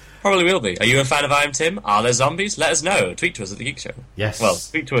 Probably will be. Are you a fan of I Am Tim? Are there zombies? Let us know. Tweet to us at The Geek Show. Yes. Well,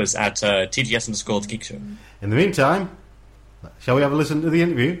 tweet to us at TGS_The Geek Show. In the meantime, shall we have a listen to the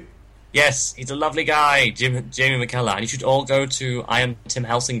interview? Yes, he's a lovely guy, Jamie McKellar, and you should all go to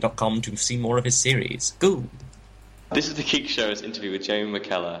IamTimHelsing.com to see more of his series. Go! This is The Geek Show's interview with Jamie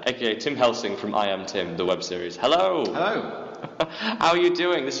McKellar, aka Tim Helsing from I Am Tim, the web series. Hello! Hello! How are you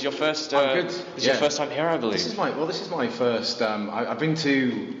doing? This is your first. Good. This is your first time here, I believe. This is my first. I've been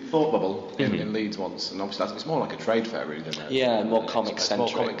to Thought Bubble in Leeds once, and obviously it's more like a trade fair, really, than more comic centric.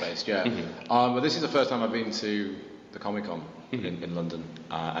 It's more comic based, yeah. But this is the first time I've been to the Comic-Con in London,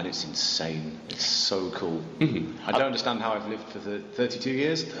 and it's insane. It's so cool. I don't understand how I've lived for 32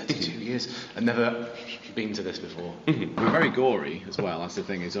 years and never been to this before. We're very gory as well. That's the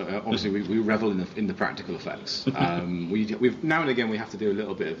thing. Is obviously we revel in the practical effects. We've now and again we have to do a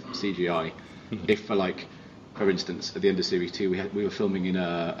little bit of CGI. If for instance, at the end of Series 2, we were filming in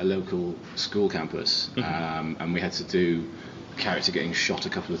a local school campus, and we had to do a character getting shot a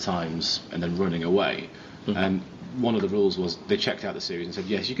couple of times and then running away. And one of the rules was they checked out the series and said,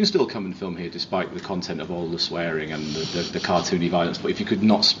 yes, you can still come and film here despite the content of all the swearing and the cartoony violence, but if you could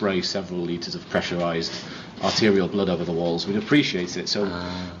not spray several litres of pressurised arterial blood over the walls, we'd appreciate it. So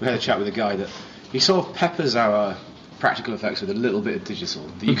we had a chat with a guy that he sort of peppers our practical effects with a little bit of digital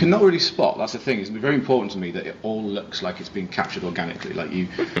that you cannot really spot. That's the thing. It's very important to me that it all looks like it's being captured organically,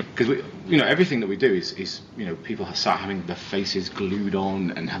 because everything that we do is people start having their faces glued on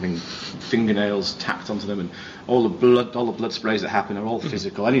and having fingernails tacked onto them, and all the blood sprays that happen are all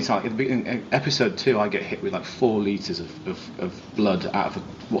physical. Anytime in episode 2, I get hit with 4 litres of blood out of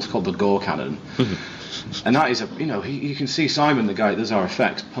what's called the gore cannon. And that is you can see Simon, the guy that does our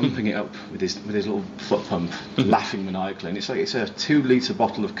effects, pumping it up with his little foot pump, laughing maniacally, and it's a 2-litre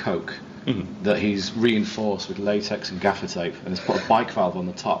bottle of Coke that he's reinforced with latex and gaffer tape, and he's put a bike valve on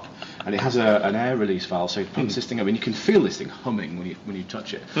the top, and it has an air release valve, so he pumps this thing up, and you can feel this thing humming when you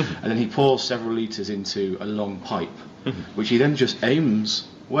touch it, and then he pours several litres into a long pipe, which he then just aims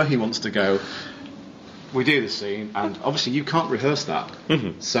where he wants to go. We do the scene, and obviously you can't rehearse that.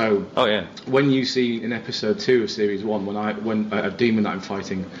 So, when you see in episode 2 of Series 1, when a demon that I'm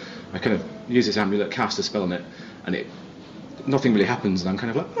fighting, I kind of use this amulet, cast a spell on it, and nothing really happens, and I'm kind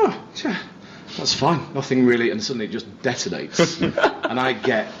of like, oh, yeah, that's fine, nothing really, and suddenly it just detonates, and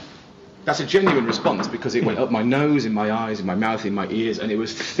that's a genuine response, because it went up my nose, in my eyes, in my mouth, in my ears, and it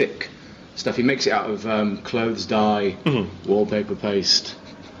was thick stuff. He makes it out of clothes dye, wallpaper paste,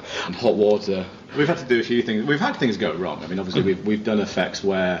 and hot water. We've had to do a few things. We've had things go wrong. I mean, obviously, we've done effects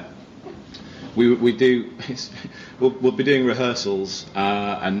where we'll be doing rehearsals,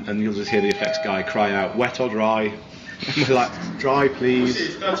 and you'll just hear the effects guy cry out, "Wet or dry?" And we're like, "Dry,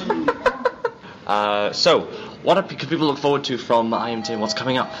 please." So, what can people look forward to from IMT and what's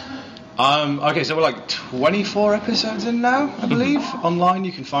coming up? Okay, so we're 24 episodes in now, I believe. Online,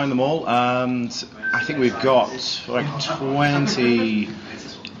 you can find them all. And I think we've got 28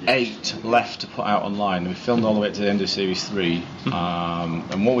 left to put out online. We've filmed all the way to the end of Series 3,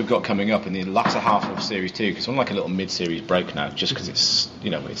 and what we've got coming up in the latter half of Series 2, because we're on a little mid-series break now, just because it's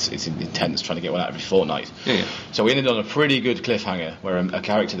intense trying to get one out every fortnight. So we ended on a pretty good cliffhanger where a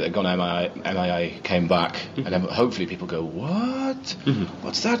character that had gone MIA came back, and then hopefully people go, what?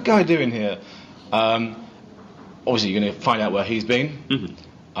 What's that guy doing here? Obviously you're going to find out where he's been.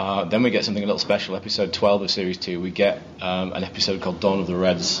 Then we get something a little special. Episode 12 of Series 2, we get an episode called Dawn of the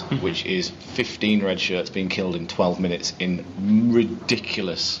Reds, which is 15 red shirts being killed in 12 minutes in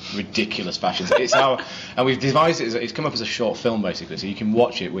ridiculous fashions. And we've devised it, it's come up as a short film basically, so you can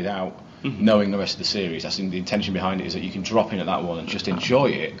watch it without knowing the rest of the series. That's the intention behind it, is that you can drop in at that one and just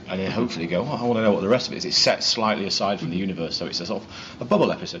enjoy it, and then hopefully go, I want to know what the rest of it is. It's set slightly aside from the universe, so it's a sort of a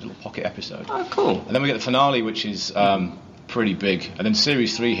bubble episode, a little pocket episode. Oh, cool. And then we get the finale, which is pretty big, and then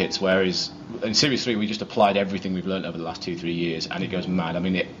Series 3 hits, whereas in Series 3 we just applied everything we've learned over the last 2-3 years, and it goes mad. I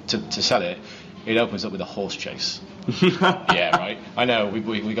mean, to sell it opens up with a horse chase. Yeah, right. I know.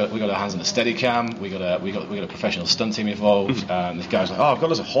 We got our hands on a Steadicam. We got a professional stunt team involved. This guy's like, I've got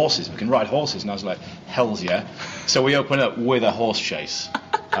loads of horses. We can ride horses, and I was like, hell's yeah. So we open up with a horse chase,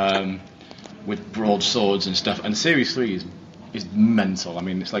 with broadswords and stuff. And Series 3 is mental. I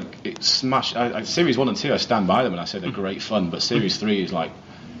mean, it's smashed. Series 1 and 2, I stand by them and I say they're great fun, but Series 3 is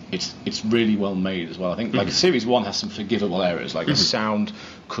it's really well made as well. I think Series 1 has some forgivable errors, the sound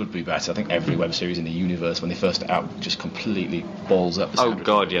could be better. I think every web series in the universe, when they first out, just completely balls up the sound. Oh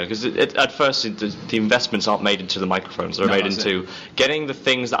god, yeah, because at first the investments aren't made into the microphones, they're made into getting the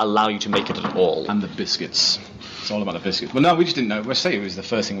things that allow you to make it at all. And the biscuits. It's all about the biscuits. But no, we just didn't know. We'll say it was the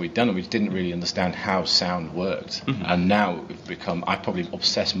first thing we'd done, and we didn't really understand how sound worked. And now I probably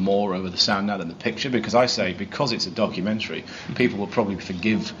obsess more over the sound now than the picture, because because it's a documentary, people will probably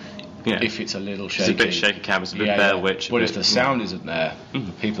forgive if it's a little shaky. It's a bit shaky cam, it's a bit bare witch. But if the sound isn't there,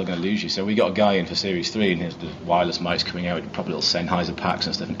 people are going to lose you. So we got a guy in for Series 3, and the wireless mics coming out with probably little Sennheiser packs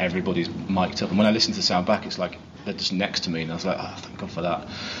and stuff, and everybody's mic'd up. And when I listen to the sound back, it's like they're just next to me, and I was like, oh, thank God for that.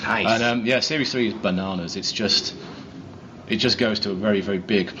 Nice. And Series 3 is bananas. It's just it just goes to a very, very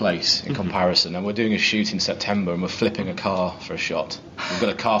big place in comparison. And we're doing a shoot in September, and we're flipping a car for a shot. We've got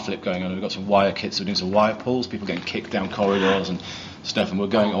a car flip going on, we've got some wire kits, we're doing some wire pulls, people getting kicked down corridors and stuff, and we're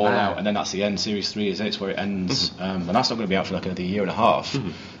going all out, and then that's the end. Series 3 is where it ends, and that's not going to be out for like another year and a half.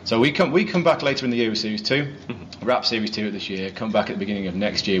 So we come back later in the year with Series 2, wrap Series 2 this year, come back at the beginning of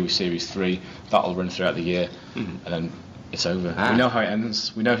next year with Series 3, that'll run throughout the year, and then it's over. We know how it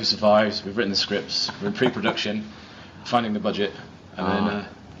ends, we know who survives, we've written the scripts, we're in pre-production, finding the budget, and then...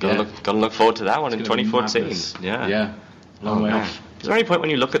 Gotta look forward to that one in 2014. Yeah, long way off. Is there any point when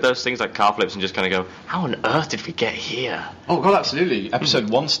you look at those things like car flips and just kind of go, how on earth did we get here? Oh, God, absolutely.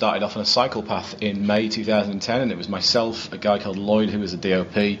 Episode 1 started off on a cycle path in May 2010, and it was myself, a guy called Lloyd, who was a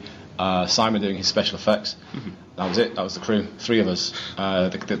DOP, Simon doing his special effects. That was it. That was the crew. 3 of us.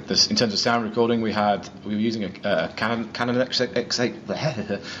 In terms of sound recording, we were using a Canon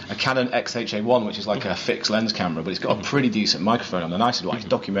XHA1, which is like a fixed lens camera, but it's got a pretty decent microphone on. And I said, well, it's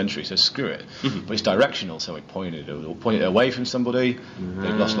documentary, so screw it. But it's directional, so we pointed it away from somebody. They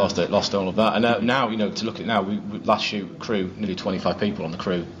lost all of that. And now, to look at it now, we last shoot crew, nearly 25 people on the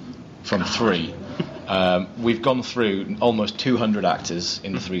crew from 3. We've gone through almost 200 actors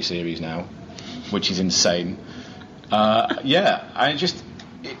in the 3 series now, which is insane.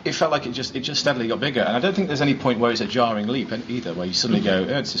 It felt like it just steadily got bigger, and I don't think there's any point where it's a jarring leap either, where you suddenly go,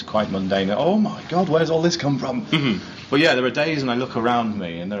 it's just quite mundane. Oh my God, where's all this come from? But yeah, there are days when I look around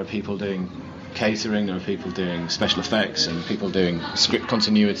me, and there are people doing catering, there are people doing special effects, and people doing script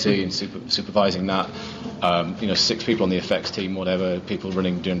continuity and supervising that. 6 people on the effects team, whatever. People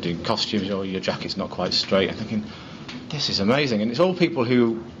doing costumes. Your jacket's not quite straight. I'm thinking, this is amazing, and it's all people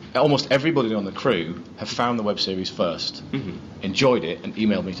who. Almost everybody on the crew have found the web series first, enjoyed it, and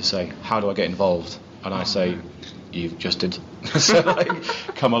emailed me to say, how do I get involved? And I say, you've just did. So,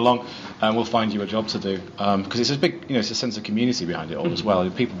 come along, and we'll find you a job to do. Because it's a big, it's a sense of community behind it all as well.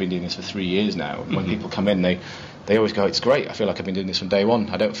 People have been doing this for 3 years now. When people come in, they always go, it's great. I feel like I've been doing this from day one.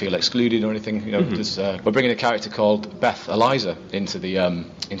 I don't feel excluded or anything. We're bringing a character called Beth Eliza into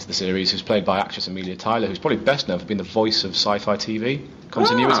the series, who's played by actress Amelia Tyler, who's probably best known for being the voice of sci-fi TV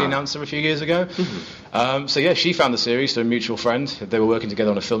continuity announcer a few years ago. She found the series through a mutual friend. They were working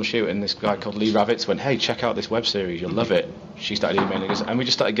together on a film shoot, and this guy called Lee Ravitz went, hey, check out this web series, you'll love it. She started emailing us, and we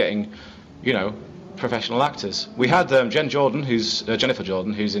just started getting, professional actors. We had Jennifer Jordan, who's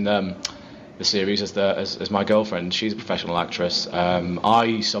in the series as my girlfriend. She's a professional actress.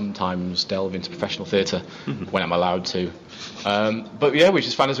 I sometimes delve into professional theatre when I'm allowed to. But yeah, we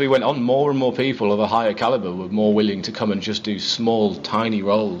just found as we went on, more and more people of a higher calibre were more willing to come and just do small, tiny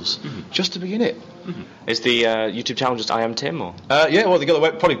roles just to be in it. Is the YouTube channel just I Am Tim? Or? They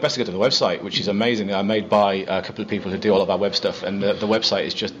got probably best to go to the website, which is amazing. Made by a couple of people who do all of our web stuff, and the website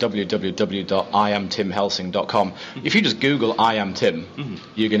is just www.iamtimhelsing.com. If you just Google I Am Tim,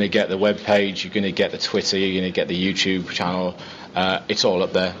 you're going to get the web page, you're going to get the Twitter, you're going to get the YouTube channel. It's all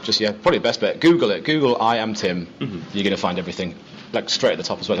up there. Probably the best bet. Google it. Google I Am Tim. You're going to find everything, like straight at the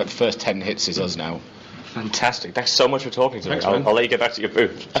top as well. Like the first 10 hits is us now. Fantastic. Thanks so much for talking to me. Thanks, I'll let you get back to your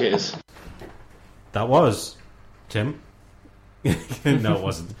booth. Cheers. That was Tim. No, it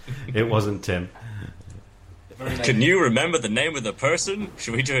wasn't. It wasn't Tim. Can you remember the name of the person?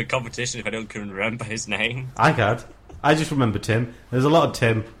 Should we do a competition if I don't can remember his name? I can't. I just remember Tim. There's a lot of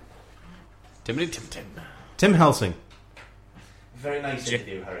Tim. Tim. Tim Helsing. Very nice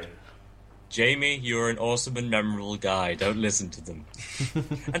interview, Harry. Jamie, you're an awesome and memorable guy. Don't listen to them.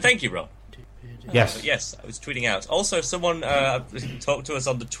 And thank you, Rob. Yes. Yes, I was tweeting out. Also, someone talked to us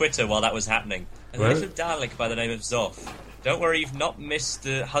on the Twitter while that was happening. A little Dalek by the name of Zoff. Don't worry, you've not missed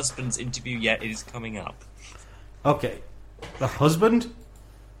the husband's interview yet. It is coming up. Okay. The husband?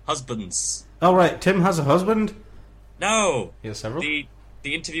 Husbands. Oh, right. Tim has a husband? No. He has several? The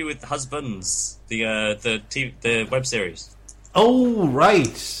interview with husbands. The web series. Oh,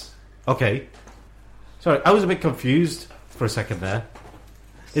 right. Okay. Sorry, I was a bit confused for a second there.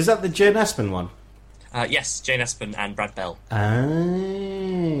 Is that the Jane Espen one? Yes, Jane Espen and Brad Bell. Ah,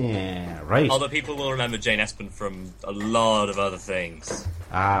 right. Although people will remember Jane Espen from a lot of other things.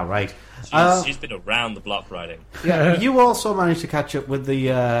 Ah, right. She's been around the block writing. Yeah, you also managed to catch up with the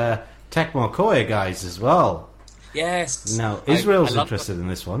Tecmo Koei guys as well. Yes. Now, Israel's interested in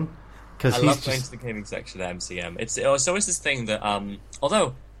this one. I love going to the gaming section at MCM. It's this thing that,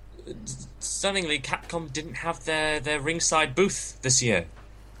 although, stunningly, Capcom didn't have their ringside booth this year.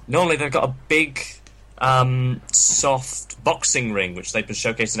 Normally they've got a big, soft boxing ring, which they can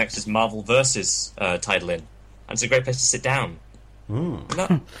showcase the next Marvel Versus title in. And it's a great place to sit down.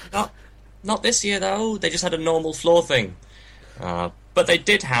 Not this year, though. They just had a normal floor thing. But they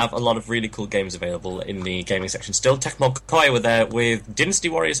did have a lot of really cool games available in the gaming section still. Tecmo Koei were there with Dynasty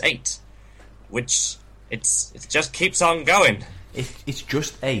Warriors 8, which it just keeps on going. It's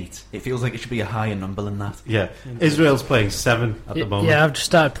just 8. It feels like it should be a higher number than that. Yeah. Israel's playing 7 at the moment. Yeah, I've just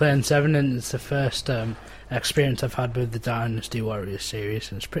started playing 7, and it's the first experience I've had with the Dynasty Warriors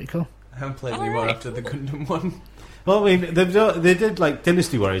series, and it's pretty cool. I haven't played anymore after the Gundam one. Well, I mean, they did like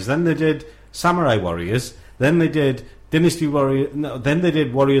Dynasty Warriors, then they did Samurai Warriors, then they did Dynasty Warrior. No, then they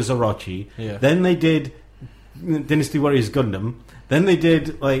did Warriors Orochi. Yeah. Then they did Dynasty Warriors Gundam. Then they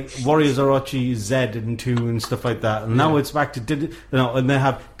did like Warriors Orochi Z and 2 and stuff like that. And now it's back to and they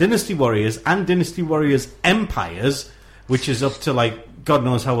have Dynasty Warriors and Dynasty Warriors Empires, which is up to like God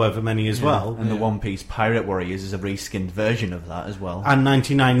knows however many as well. And the One Piece Pirate Warriors is a reskinned version of that as well. And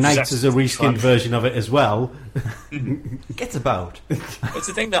 99 Nights is a reskinned version of it as well. Gets about. It's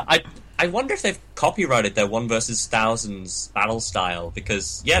the thing that I wonder if they've copyrighted their 1 vs. Thousands battle style,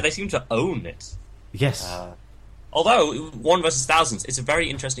 because they seem to own it. Yes. Although 1 vs. Thousands, it's a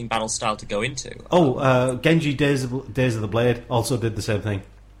very interesting battle style to go into. Genji Days of the Blade also did the same thing.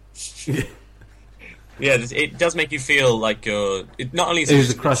 Yeah, it does make you feel like you're... Not only is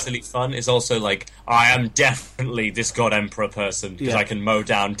it silly fun, it's also like, I am definitely this God Emperor person, because I can mow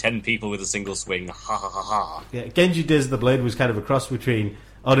down 10 people with a single swing. Ha ha ha ha. Yeah, Genji Days of the Blade was kind of a cross between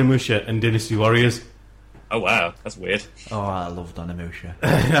Onimusha and Dynasty Warriors. Oh wow, that's weird. Oh, I loved Onimusha.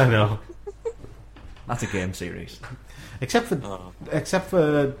 I know. That's a game series. Except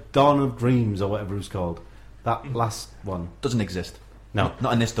for Dawn of Dreams or whatever it was called. That last one. Doesn't exist. No.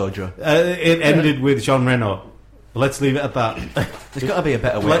 Not in this dojo. It ended with Jean Reno. Let's leave it at that. There's got to be a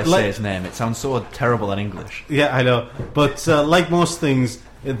better way to say his name. It sounds so terrible in English. Yeah, I know. But like most things,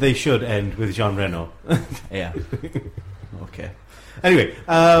 they should end with Jean Reno. Yeah. Okay. Anyway,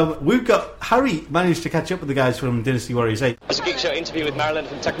 we've got... Harry managed to catch up with the guys from Dynasty Warriors 8. It's a Geek Show interview with Marilyn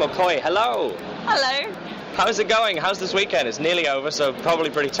from Tecmo Koei. Hello! Hello. How's it going? How's this weekend? It's nearly over, so probably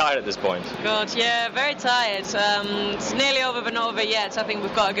pretty tired at this point. God, yeah, very tired. It's nearly over, but not over yet. I think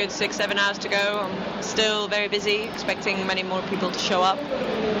we've got a good 6-7 hours to go. I'm still very busy, expecting many more people to show up.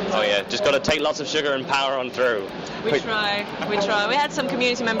 Oh yeah, just got to take lots of sugar and power on through. We try. We had some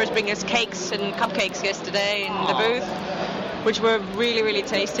community members bring us cakes and cupcakes yesterday in the booth, which were really, really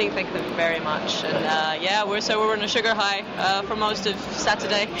tasty. Thank them very much. And we're on a sugar high for most of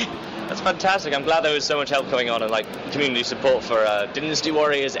Saturday. That's fantastic. I'm glad there was so much help going on and like community support for Dynasty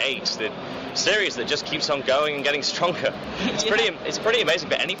Warriors 8, the series that just keeps on going and getting stronger. It's pretty amazing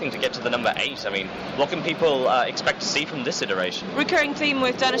for anything to get to the number 8. I mean, what can people expect to see from this iteration? Recurring theme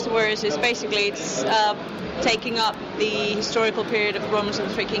with Dynasty Warriors is basically it's taking up the historical period of Romans and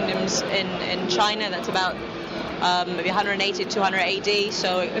the Three Kingdoms in China. That's about maybe 180 to 200 AD,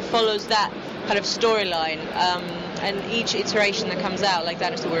 so it follows that kind of storyline, and each iteration that comes out, like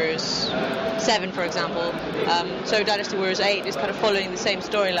Dynasty Warriors 7 for example, so Dynasty Warriors 8 is kind of following the same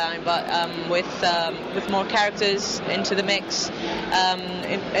storyline, but with more characters into the mix.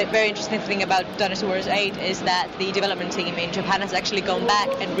 A very interesting thing about Dynasty Warriors 8 is that the development team in Japan has actually gone back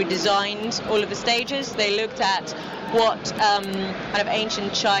and redesigned all of the stages. They looked at what kind of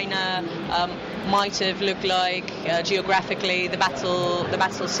ancient China might have looked like geographically, the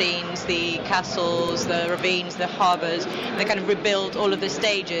battle scenes, the castles, the ravines, the harbours. They kind of rebuilt all of the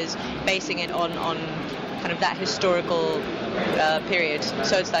stages, basing it on kind of that historical period.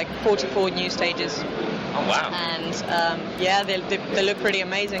 So it's like 44 new stages. Oh wow! And they look pretty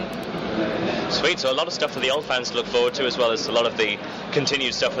amazing. Sweet. So a lot of stuff for the old fans to look forward to, as well as a lot of the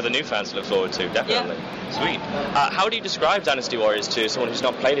continued stuff for the new fans to look forward to. Definitely. Yeah. Sweet. How do you describe Dynasty Warriors to someone who's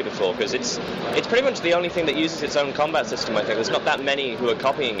not played it before? Because it's pretty much the only thing that uses its own combat system. I think there's not that many who are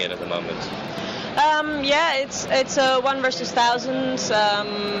copying it at the moment. It's a 1 vs. Thousands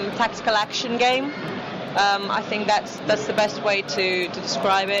tactical action game. I think that's the best way to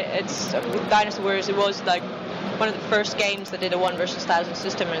describe it. It's with Dynasty Warriors. It was like one of the first games that did a 1 vs. 1,000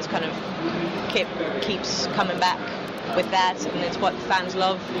 system, and it's kind of keeps coming back with that, and it's what fans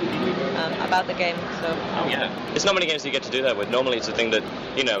love about the game. So. Oh yeah, there's not many games that you get to do that with. Normally it's a thing that,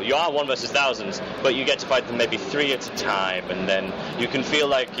 you are 1 vs. Thousands, but you get to fight them maybe 3 at a time, and then you can feel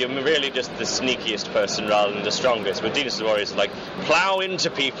like you're really just the sneakiest person rather than the strongest. With Dynasty Warriors, like, plow into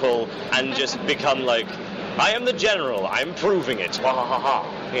people and just become like, I am the general, I'm proving it, ha ha ha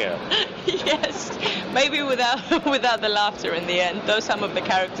ha. Yeah. Yes, maybe without the laughter in the end, though some of the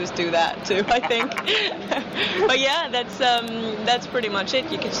characters do that too, I think. But yeah, that's pretty much it.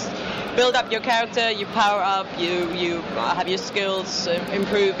 You can just build up your character, you power up, you have your skills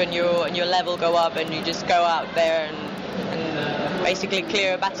improve, and your level go up, and you just go out there and basically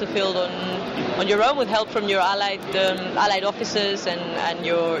clear a battlefield on your own with help from your allied officers and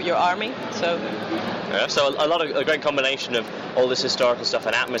your army. So. Yeah, so a great combination of all this historical stuff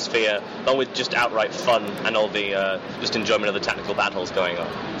and atmosphere, along with just outright fun and all the just enjoyment of the tactical battles going on.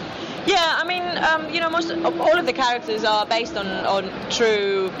 Yeah, I mean, all of the characters are based on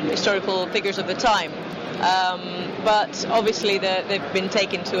true historical figures of the time. But obviously they've been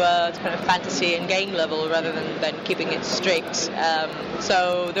taken to a kind of fantasy and game level rather than keeping it strict.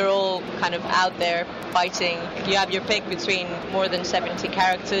 So they're all kind of out there fighting. You have your pick between more than 70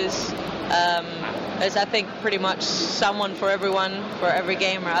 characters. There's, I think, pretty much someone for everyone, for every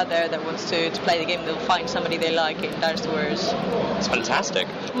gamer out there that wants to play the game. They'll find somebody they like in Dynasty Warriors. It's fantastic.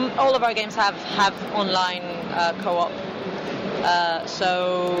 All of our games have online co-op.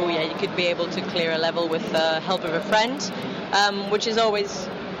 So yeah, you could be able to clear a level with the help of a friend, which is always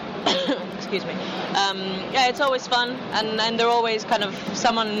excuse me. Yeah, it's always fun, and they're always kind of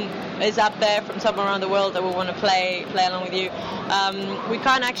someone is up there from somewhere around the world that will want to play along with you. We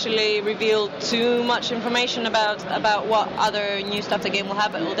can't actually reveal too much information about what other new stuff the game will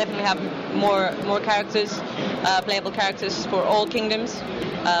have, but it will definitely have more characters, playable characters for all kingdoms.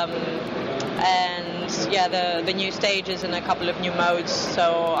 And yeah, the new stages and a couple of new modes.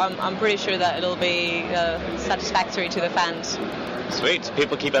 So I'm pretty sure that it'll be satisfactory to the fans. Sweet.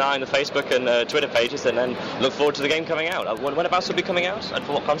 People keep an eye on the Facebook and Twitter pages, and then look forward to the game coming out. When about will it be coming out, and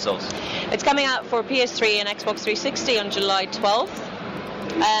for what consoles? It's coming out for PS3 and Xbox 360 on July 12th.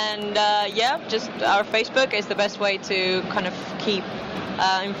 And yeah, just our Facebook is the best way to kind of keep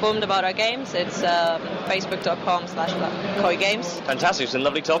informed about our games. It's facebook.com/Koi Games. Fantastic. It's been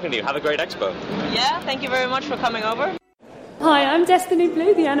lovely talking to you. Have a great expo. Yeah, thank you very much for coming over. Hi, I'm Destiny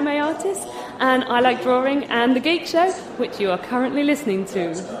Blue, the anime artist, and I like drawing and The Geek Show, which you are currently listening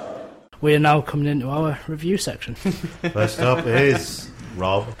to. We are now coming into our review section. First up is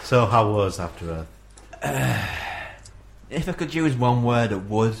Rob. So how was After Earth? If I could use one word, it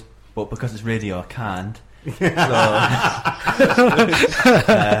would, but because it's radio, I can't.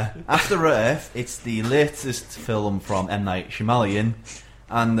 After Earth, it's the latest film from M. Night Shyamalan,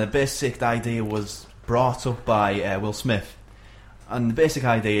 and the basic idea was brought up by Will Smith. And the basic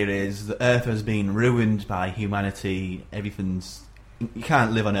idea is that Earth has been ruined by humanity. You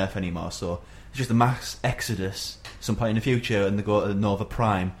can't live on Earth anymore, so it's just a mass exodus some point in the future, and they go to Nova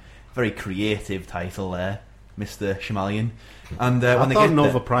Prime. Very creative title there, Mr. Shyamalan. And I when they thought get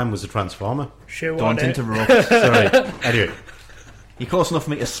Nova Prime was a Transformer. Sure. Don't interrupt. Sorry. Anyway, you're close enough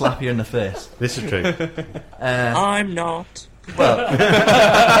for me to slap you in the face. This is true. I'm not. Well,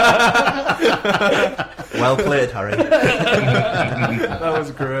 well played, Harry. That was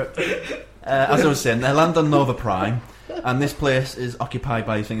great. As I was saying, they land on Nova Prime, and this place is occupied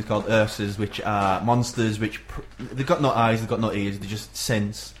by things called Ursas, which are monsters which they've got no eyes, they've got no ears, they just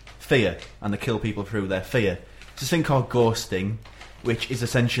sense fear, and they kill people through their fear. It's this thing called ghosting, which is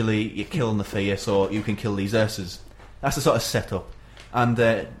essentially you're killing the fear so you can kill these Ursas. That's the sort of setup. And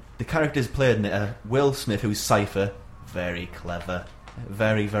the characters played in it are Will Smith, who's Cypher, very clever,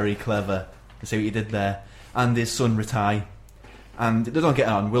 very, very clever. You see what you did there? And his son Ritai. And they don't get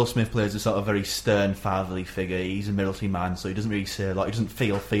on. Will Smith plays a sort of very stern, fatherly figure. He's a military man, so he doesn't really say a lot. He doesn't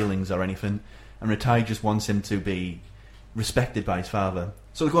feel feelings or anything. And Ritai just wants him to be respected by his father.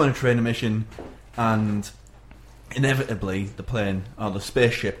 So they go on a training mission, and inevitably the plane, or the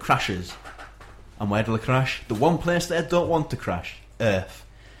spaceship, crashes. And where do they crash? The one place they don't want to crash, Earth.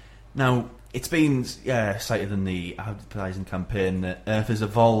 Now, it's been cited in the advertising campaign that Earth has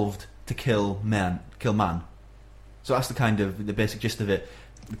evolved to kill man. So that's the basic gist of it.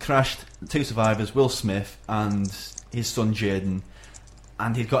 They crashed, the two survivors, Will Smith and his son Jaden,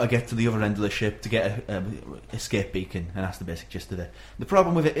 and he's got to get to the other end of the ship to get an escape beacon, and that's the basic gist of it. The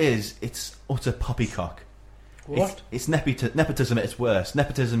problem with it is, it's utter poppycock. What? It's nepotism at its worst.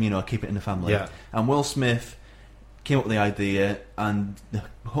 Nepotism, keep it in the family. Yeah. And Will Smith came up with the idea, and the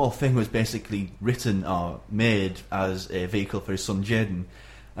whole thing was basically written or made as a vehicle for his son Jaden.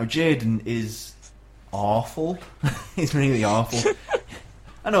 Now Jaden is awful. He's really awful.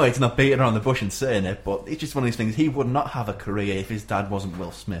 I know it's not beating around the bush and saying it, but it's just one of these things. He would not have a career if his dad wasn't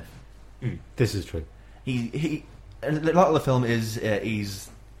Will Smith. This is true. A lot of the film is he's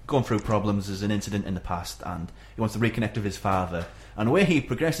going through problems as an incident in the past, and he wants to reconnect with his father. And the way he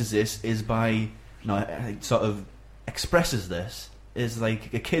progresses this is by, sort of expresses this is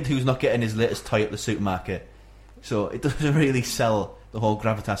like a kid who's not getting his latest toy at the supermarket. So it doesn't really sell the whole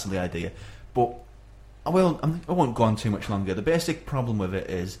gravitas of the idea. But I won't go on too much longer. The basic problem with it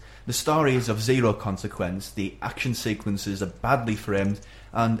is the story is of zero consequence, the action sequences are badly framed,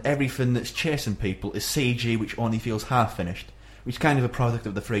 and everything that's chasing people is CG which only feels half finished. which is kind of a product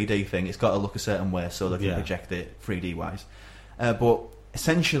of the 3D thing. It's got to look a certain way so they can project it 3D wise. But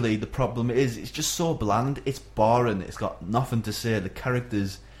essentially, the problem is it's just so bland. It's boring. It's got nothing to say. The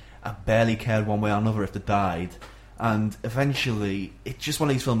characters, I barely cared one way or another if they died. And eventually, it's just one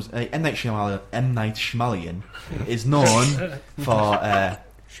of these films. M. Night Shyamalan is known for.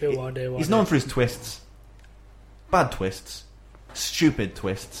 He's known for his twists, bad twists, stupid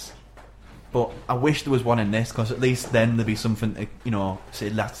twists. But I wish there was one in this, because at least then there'd be something to, say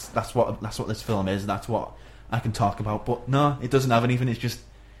that's what this film is. That's what I can talk about. But no, it doesn't have anything.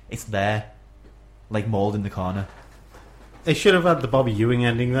 It's there, like mould in the corner. They should have had the Bobby Ewing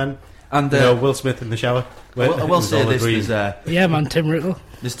ending then. And Will Smith in the shower. I will say this: yeah, man, Tim Riddle.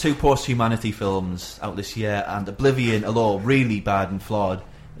 There's 2 post-humanity films out this year, and Oblivion, although really bad and flawed,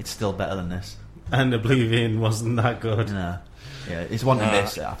 it's still better than this. And Oblivion wasn't that good. No, yeah, it's one to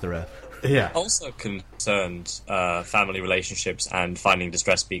miss after Earth. Yeah. Also concerned family relationships and finding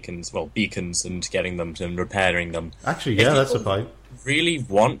distress beacons, and getting them and repairing them. Actually, yeah, that's a point. Really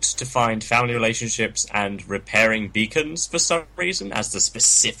want to find family relationships and repairing beacons for some reason as the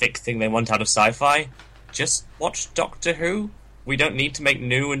specific thing they want out of sci-fi, just watch Doctor Who. We don't need to make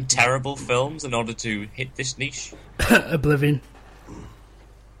new and terrible films in order to hit this niche. Oblivion.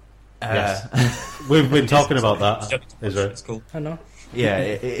 Yes. We've been talking about that. It's cool. I know. Yeah,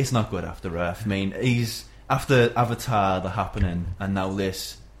 it's not good after Earth. I mean, he's after Avatar, The Happening, and now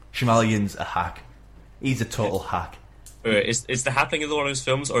this. Shyamalan's a hack. He's a total hack. Is The Happening the one of his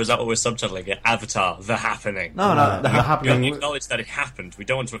films, or is that what we're subtitling it? Avatar, The Happening. No, The Happening. We acknowledge that it happened. We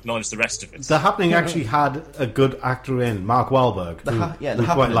don't want to acknowledge the rest of it. The Happening actually had a good actor in, Mark Wahlberg.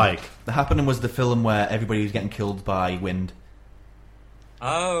 The Happening was the film where everybody was getting killed by wind.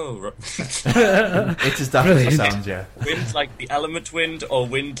 Oh, it's as daft as it sounds, yeah. Wind like the element wind, or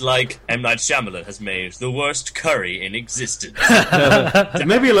wind like M. Night Shyamalan has made the worst curry in existence.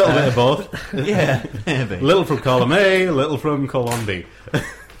 Maybe a little bit of both. Yeah, maybe. A little from column A, a little from column B.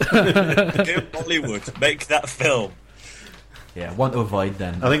 Hollywood, make that film. Yeah, want to avoid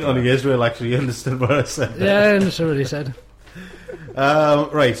then. I think only Israel actually understood what I said. Yeah, I understood what he said.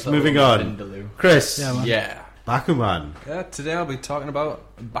 Right, moving on. Chris. Yeah. Bakuman. Yeah, today I'll be talking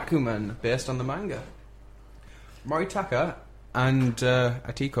about Bakuman, based on the manga. Moritaka and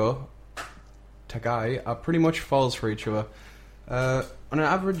Atiko Tagai are pretty much falls for each other. On an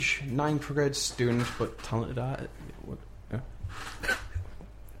average 9th grade student, but talented at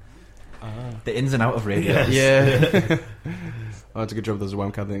the ins and out of radio. Yeah. Oh, it's a good job there's a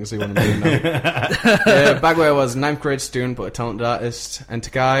webcam thing to see what I'm doing now. Bagway was a 9th grade student but a talented artist, and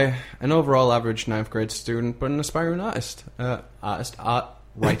Takai, an overall average 9th grade student but an aspiring art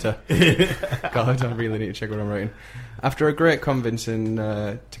writer. God, I really need to check what I'm writing. After a great convincing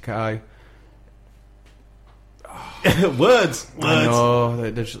Takai... Words! I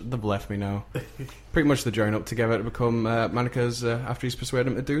know, they've left me now. Pretty much they're joining up together to become Manika's after he's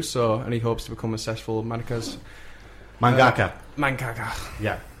persuaded him to do so, and he hopes to become a successful Manika's Mangaka.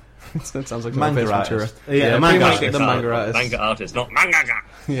 Yeah. That sounds like manga artist. Yeah, manga artist. The manga artist. Manga artist, not mangaka.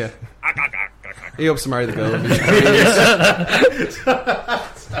 Yeah. He hopes to marry the girl.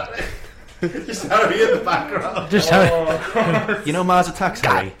 Just Harry in the background. You know Mars Attacks,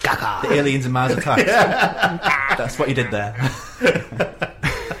 Harry? The aliens in Mars Attacks. That's what you did there.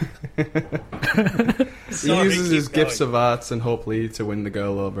 He uses his gifts of arts and hopefully to win the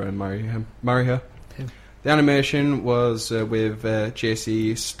girl over and marry her. The animation was with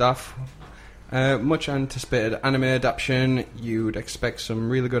JC Staff. Much anticipated anime adaptation. You'd expect some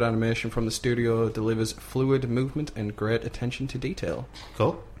really good animation from the studio. Delivers fluid movement and great attention to detail.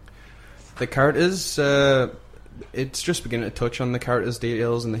 Cool. The characters, it's just beginning to touch on the characters'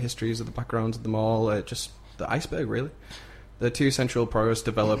 details and the histories of the backgrounds of them all. Just the iceberg, really. The 2 central pros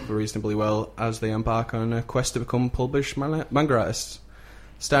develop reasonably well as they embark on a quest to become published manga artists.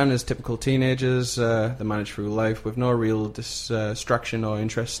 Starting as typical teenagers, they manage through life with no real distraction or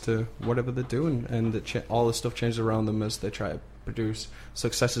interest to whatever they're doing, and all the stuff changes around them as they try to produce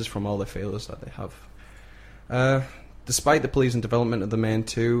successes from all the failures that they have. Despite the pleasing development of the main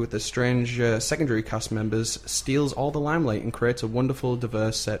 2, the strange secondary cast members steals all the limelight and creates a wonderful,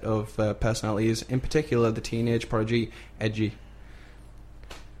 diverse set of personalities, in particular the teenage prodigy, Edgy.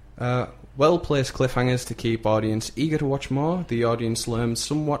 Well-placed cliffhangers to keep audience eager to watch more. The audience learns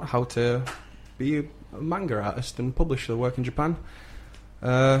somewhat how to be a manga artist and publish their work in Japan.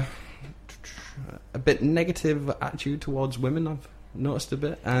 A bit negative attitude towards women, I've noticed a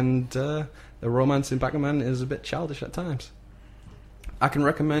bit, and the romance in Bakuman is a bit childish at times. I can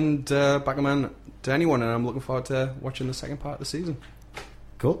recommend Bakuman to anyone, and I'm looking forward to watching the second part of the season.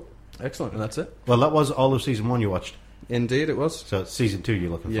 Cool. Excellent, and that's it. Well, that was all of season 1 you watched. Indeed, it was. So it's season 2 you're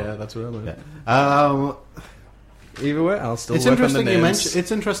looking for. Yeah, that's what I meant. Yeah. Either way, I'll still It's work on the interesting names.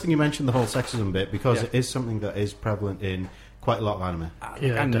 it's interesting you mentioned the whole sexism bit because it is something that is prevalent in quite a lot of anime.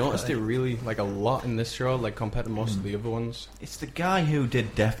 I noticed it really like a lot in this show, like compared to most of the other ones. It's the guy who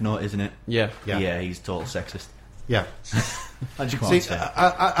did Death Note, isn't it? Yeah. Yeah, he's total sexist. Yeah. I just See, can't say.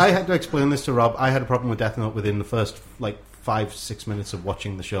 I had to explain this to Rob. I had a problem with Death Note within the first 5-6 minutes of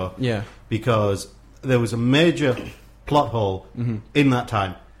watching the show. Yeah. Because there was a major plot hole in that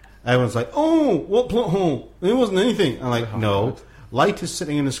time. Everyone's like, "Oh, what plot hole? There wasn't anything." I'm like, "No, Light is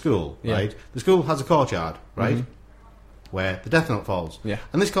sitting in a school, right? The school has a courtyard, right, where the Death Note falls. Yeah.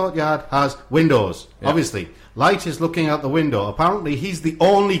 And this courtyard has windows. Yeah. Obviously, Light is looking out the window. Apparently, he's the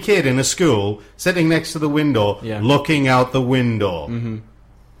only kid in a school sitting next to the window, looking out the window.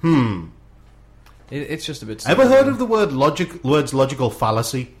 It's just a bit. Ever heard of the words logical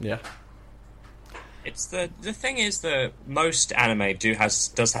fallacy? Yeah. It's the thing is that most anime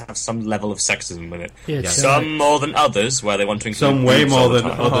does have some level of sexism in it. Yeah. Some more than others, where they want to include Some way boobs more all the than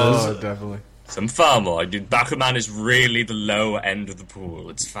time. others. Oh, definitely. Some far more. Dude, Bakuman is really the lower end of the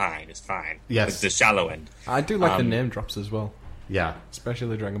pool. It's fine. Yes. It's the shallow end. I do like the name drops as well, Yeah. especially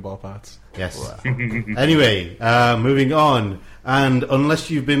the Dragon Ball parts. Yes. Anyway, moving on. And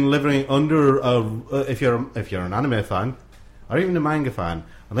unless you've been living under if you're an anime fan or even a manga fan,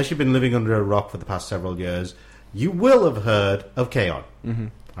 unless you've been living under a rock for the past several years, you will have heard of K-On!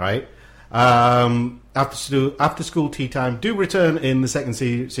 Right? After school tea time do return in the second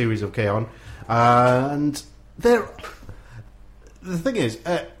series of K-On! And the thing is,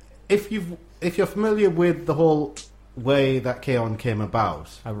 if you're familiar with the whole way that K-On! Came about,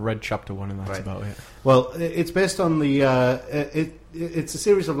 I've read chapter 1 and that's about it. Well, it's based on the it's a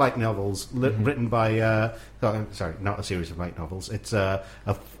series of light novels written by sorry, not a series of light novels. It's a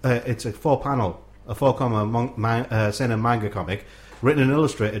 4-panel, a 4-comma seinen manga comic written and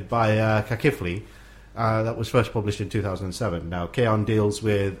illustrated by Kakifli. That was first published in 2007. Now, K-On! Deals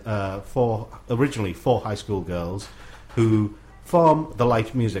with originally four high school girls who form the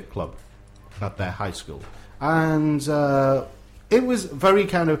Light Music Club at their high school. And it was very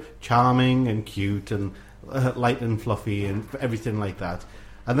kind of charming and cute and light and fluffy and everything like that.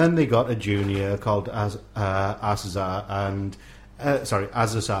 And then they got a junior called Azusa,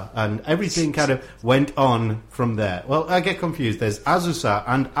 and everything kind of went on from there. Well, I get confused. There's Azusa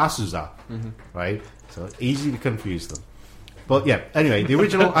and Asusa, right? So it's easy to confuse them. But yeah, anyway, the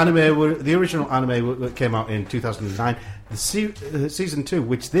original anime came out in 2009. The season 2,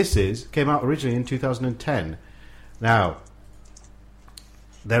 which this is, came out originally in 2010. Now,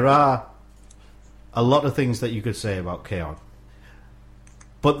 there are a lot of things that you could say about K-On!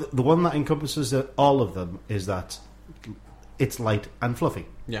 But the one that encompasses all of them is that it's light and fluffy.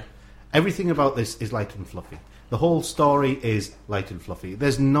 Yeah. Everything about this is light and fluffy. The whole story is light and fluffy.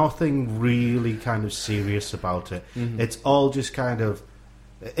 There's nothing really kind of serious about it. It's all just kind of...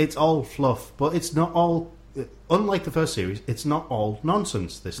 It's all fluff, but it's not all... Unlike the first series, it's not all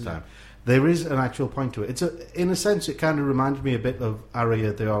nonsense this time. There is an actual point to it. In a sense, it kind of reminded me a bit of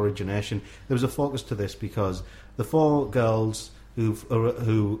Aria, the Origination. There was a focus to this because the four girls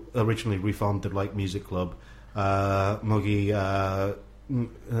who originally reformed the Light Music Club, Mugi,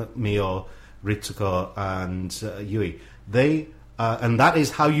 Mio, Ritsuko, and Yui, and that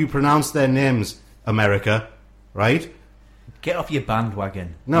is how you pronounce their names, America, right? Get off your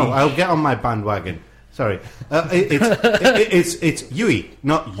bandwagon. No, I'll get on my bandwagon. Sorry, it's Yui,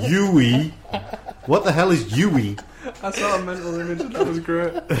 not Yui. What the hell is Yui? I saw a mental image and that was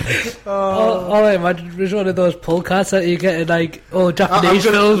great. I imagine it was one of those podcasts that you get in Japanese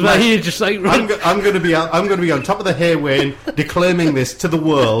films where you're just like... I'm going to be on top of the Hayway declaiming this to the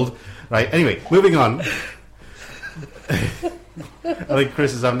world. Right, anyway, moving on. I think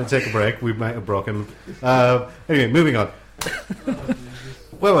Chris is having to take a break. We might have broken him. Anyway, moving on.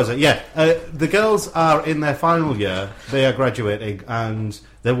 Where was it? Yeah, the girls are in their final year. They are graduating, and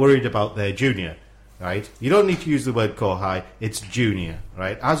they're worried about their junior. Right? You don't need to use the word Kohai. It's junior.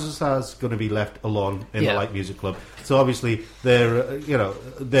 Right? Azusa's going to be left alone in the Light Music Club. So obviously they're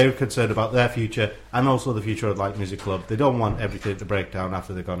concerned about their future and also the future of the Light Music Club. They don't want everything to break down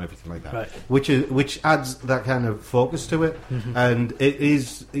after they've gone, everything like that. Right. Which adds that kind of focus to it, and it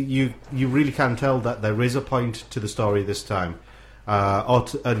is you really can tell that there is a point to the story this time.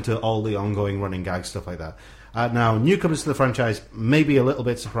 And to all the ongoing running gag stuff like that. Now, newcomers to the franchise may be a little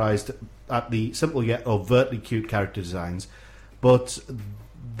bit surprised at the simple yet overtly cute character designs, but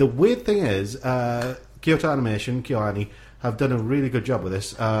the weird thing is, Kyoto Animation, KyoAni, have done a really good job with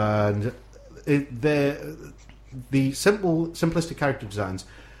this, and the simplistic character designs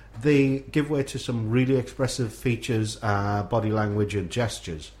they give way to some really expressive features, body language and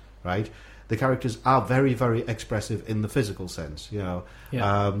gestures, right? The characters are very, very expressive in the physical sense, you know.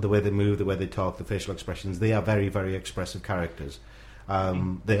 Yeah. The way they move, the way they talk, the facial expressions, they are very, very expressive characters.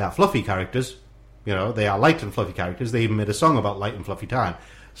 They are fluffy characters, you know, they are light and fluffy characters. They even made a song about light and fluffy time.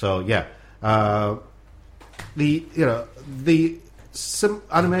 So, yeah. The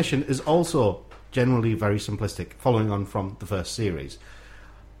animation is also generally very simplistic, following on from the first series.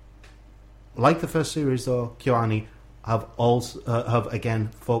 Like the first series, though, KyoAni have again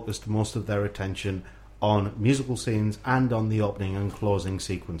focused most of their attention on musical scenes and on the opening and closing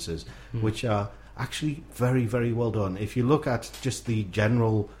sequences, which are actually very, very well done. If you look at just the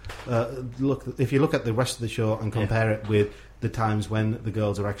general if you look at the rest of the show and compare it with the times when the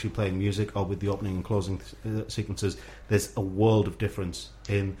girls are actually playing music or with the opening and closing sequences, there's a world of difference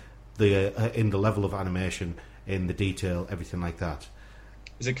in the level of animation, in the detail, everything like that.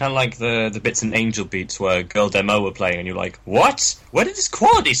 Is it kind of like the bits in Angel Beats where Girl Demo were playing and you're like, what? Where did this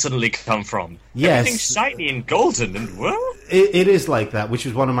quality suddenly come from? Yes. Everything's shiny and golden and what? It is like that, which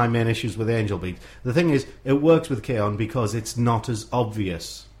is one of my main issues with Angel Beats. The thing is, it works with K-On! Because it's not as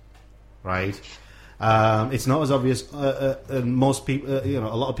obvious, right? It's not as obvious, and most people, a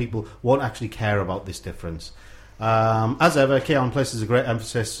lot of people won't actually care about this difference. As ever, K-On! Places a great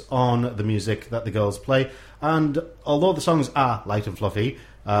emphasis on the music that the girls play, and although the songs are light and fluffy,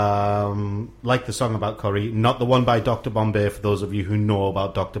 like the song about curry, not the one by Dr. Bombay, for those of you who know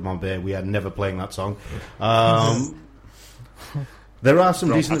about Dr. Bombay, we are never playing that song. There are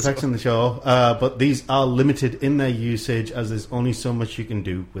some decent effects in the show, but these are limited in their usage, as there's only so much you can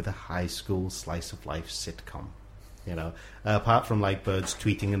do with a high school slice of life sitcom. You know, apart from like birds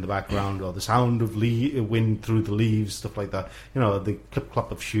tweeting in the background or the sound of wind through the leaves, stuff like that. You know, the clip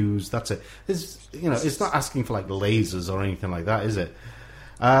clop of shoes. That's it. It's not asking for like lasers or anything like that, is it?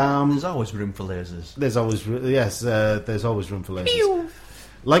 There's always room for lasers. There's always there's always room for lasers. Pew!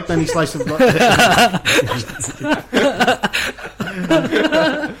 Like many slice of life.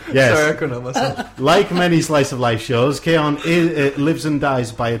 Yes. Sorry, I couldn't help myself. Like many slice of life shows, K-On! Lives and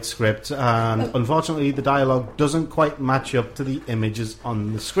dies by its script, and unfortunately, the dialogue doesn't quite match up to the images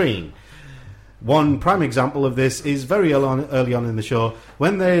on the screen. One prime example of this is very early on in the show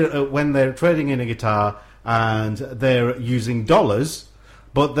when they're trading in a guitar and they're using dollars.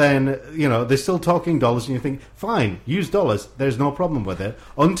 But then, they're still talking dollars, and you think, fine, use dollars, there's no problem with it,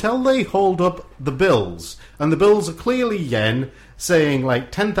 until they hold up the bills. And the bills are clearly yen, saying,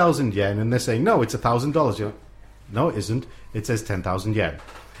 like, 10,000 yen, and they're saying, no, it's $1,000. You're like, no, it isn't. It says 10,000 yen. It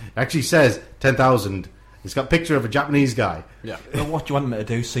actually says 10,000. It's got a picture of a Japanese guy. Yeah. Well, what do you want me to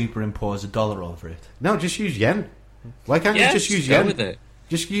do, superimpose $1 over it? No, just use yen. Why can't you just use yen? With it.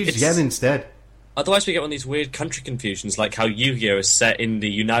 Just use yen instead. Otherwise we get one of these weird country confusions, like how Yu-Gi-Oh! Is set in the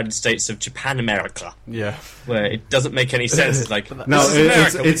United States of Japan America. Yeah. Where it doesn't make any sense. It's like, no,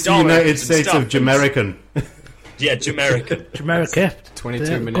 it's the United States of Jamaican. Yeah, Jamaican. Jamaica.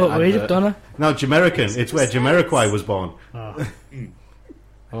 22-minute advert. No, Jamaican. It's where Jamiroquai was born. Oh.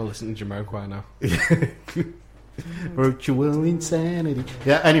 I'll listen to Jamiroquai now. Virtual insanity.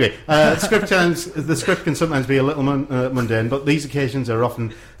 Yeah. Anyway, the script can sometimes be a little mundane, but these occasions are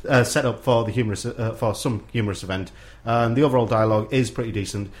often set up for for some humorous event. The overall dialogue is pretty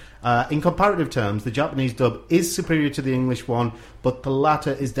decent. In comparative terms, the Japanese dub is superior to the English one, but the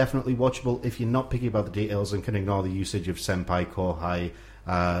latter is definitely watchable if you're not picky about the details and can ignore the usage of senpai, kohai,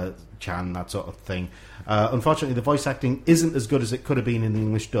 chan, that sort of thing. Unfortunately, the voice acting isn't as good as it could have been in the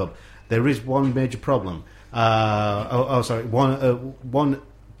English dub. There is one major problem. One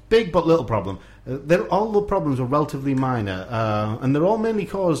big but little problem. All the problems are relatively minor, and they're all mainly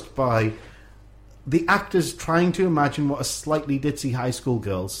caused by the actors trying to imagine what a slightly ditzy high school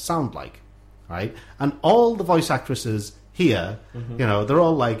girls sound like, right? And all the voice actresses here, they're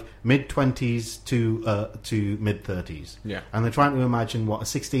all like mid-20s to mid-30s. Yeah. And they're trying to imagine what a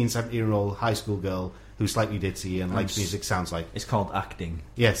 16, 17-year-old high school girl who's slightly ditzy and likes music sounds like. It's called acting.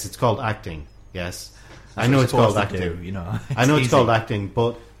 Yes, it's called acting. Yes. I know it's called acting. I know it's called acting,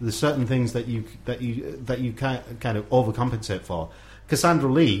 but there's certain things that you kind of overcompensate for. Cassandra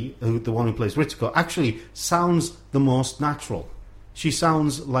Lee, the one who plays Ritsuko, actually sounds the most natural. She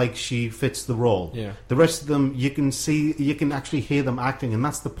sounds like she fits the role. Yeah. The rest of them, you can actually hear them acting, and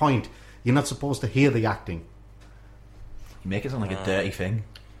that's the point. You're not supposed to hear the acting. You make it sound like a dirty thing.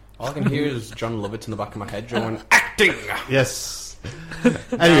 All I can hear is John Lovitz in the back of my head going, acting! Yes.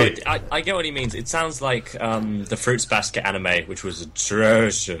 Anyway, I get what he means. It sounds like the Fruits Basket anime, which was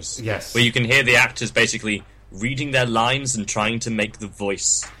atrocious. Yes. Where you can hear the actors basically reading their lines and trying to make the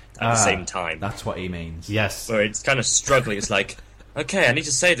voice at the same time. That's what he means. Yes. Where it's kind of struggling. It's like, Okay, I need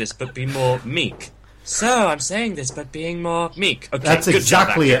to say this, but be more meek. So, I'm saying this, but being more meek. Okay, That's good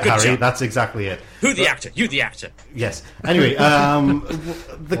exactly job, it, Harry. job. That's exactly it. Who the actor? You the actor. Yes. Anyway, all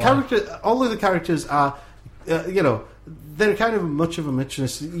of the characters are, they're kind of much of a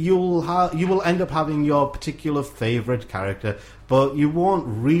muchness. You will end up having your particular favourite character, but you won't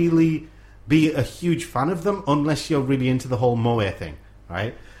really be a huge fan of them unless you're really into the whole Moe thing,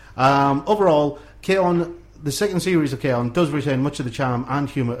 right? Overall, K-On! The second series of K-On! Does retain much of the charm and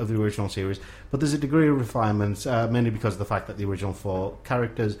humour of the original series, but there's a degree of refinement, mainly because of the fact that the original 4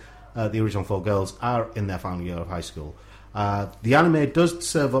 characters, the original 4 girls, are in their final year of high school. The anime does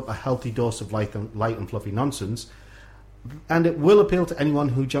serve up a healthy dose of light and fluffy nonsense, and it will appeal to anyone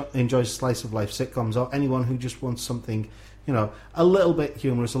who enjoys slice-of-life sitcoms or anyone who just wants something, a little bit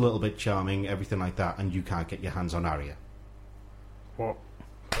humorous, a little bit charming, everything like that, and you can't get your hands on Arya. What?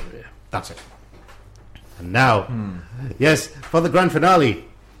 That's it. And now, yes, for the grand finale.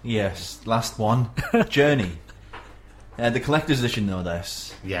 Yes, last one. Journey. The collector's edition, no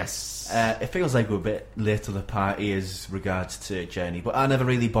less. Yes. It feels like we're a bit late to the party as regards to Journey, but I never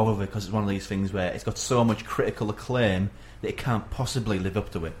really bother with it because it's one of these things where it's got so much critical acclaim that it can't possibly live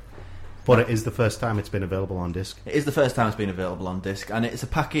up to it. But it is the first time it's been available on disc. It is the first time it's been available on disc, and it's a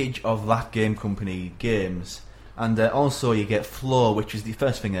package of that game company games. And also you get Flow, which is the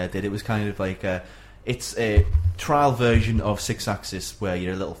first thing I did. It was kind of like it's a trial version of Six Axis, where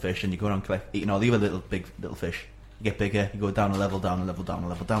you're a little fish and you go around eating all the other little fish. You get bigger, you go down a level, down a level, down a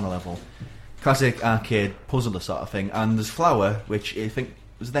level, down a level. Classic arcade puzzler sort of thing. And there's Flower, which I think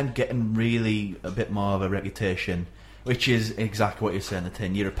was then getting really a bit more of a reputation, which is exactly what you say in the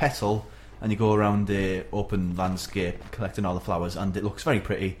tin. You're a petal and you go around the open landscape collecting all the flowers, and it looks very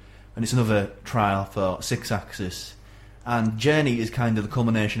pretty. And it's another trial for Six Axis. And Journey is kind of the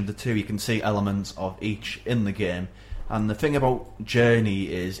culmination of the two. You can see elements of each in the game. And the thing about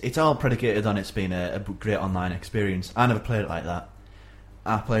Journey is it's all predicated on it's been a great online experience. I never played it like that.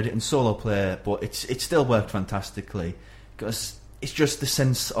 I played it in solo play, but it still worked fantastically because it's just the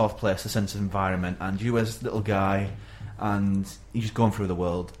sense of place, the sense of environment, and you as a little guy, and you're just going through the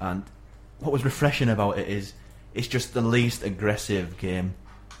world. And what was refreshing about it is it's just the least aggressive game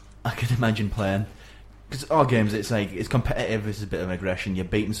I could imagine playing. Because all games, it's like it's competitive. It's a bit of aggression. You're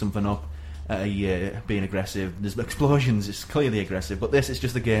beating something up. You're being aggressive. There's explosions. It's clearly aggressive. But this is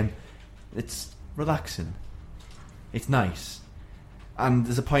just a game. It's relaxing. It's nice. And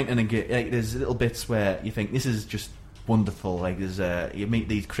there's a point in a game. Like, there's little bits where you think this is just wonderful. Like there's you meet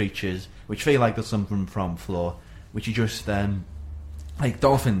these creatures which feel like there's something from Flow, which you just like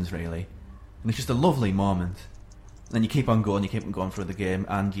dolphins really, and it's just a lovely moment. And then you keep on going through the game,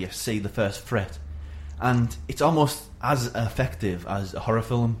 and you see the first threat. And it's almost as effective as a horror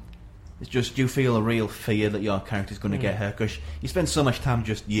film. It's just you feel a real fear that your character's going to get hurt because you spend so much time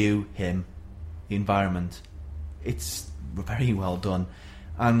just you, him, the environment. It's very well done,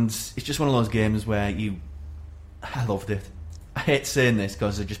 and it's just one of those games where I loved it. I hate saying this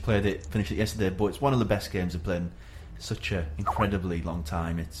because I just finished it yesterday, but it's one of the best games I've played in such an incredibly long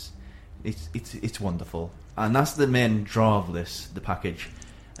time. It's wonderful, and that's the main draw of the package.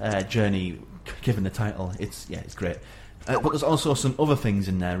 Journey, given the title, it's great. But there's also some other things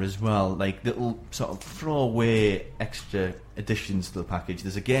in there as well, like little sort of throwaway extra additions to the package.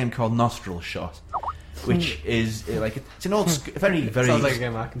 There's a game called Nostril Shot, which is it's an old, very very. Sounds like a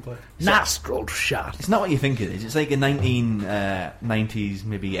game I can play. Nostril Shot. It's not what you think it is. It's like a 1990s,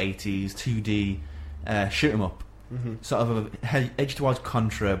 maybe 80s 2D shoot 'em up, sort of a edge towards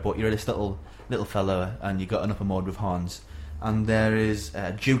Contra, but you're this little fella and you got an upper mode with horns. And there is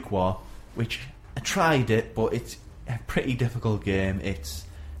Duke War, which I tried it, but it's a pretty difficult game. It's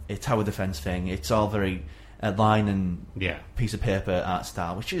a tower defense thing. It's all very line and piece of paper art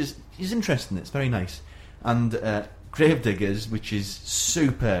style, which is interesting. It's very nice. And Gravediggers, which is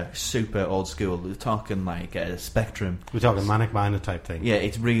super old school. We're talking like a Spectrum. We're talking Manic Miner type thing. Yeah,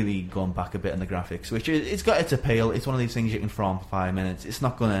 it's really gone back a bit in the graphics, which it's got its appeal. It's one of these things you can throw on for 5 minutes. It's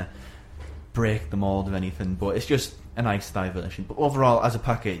not going to break the mold of anything, but it's just a nice diversion. But overall, as a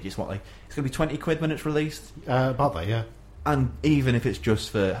package, it's going to be £20 when it's released. About that, yeah. And even if it's just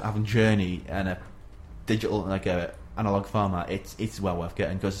for having Journey and a digital, like a analog format, it's well worth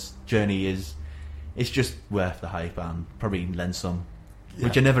getting because Journey it's just worth the hype and probably lend some,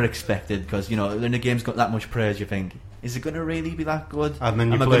 which I never expected because when a game's got that much praise, you think, is it going to really be that good? And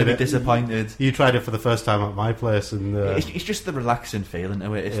then am I going to be disappointed? You tried it for the first time at my place, and it's just the relaxing feeling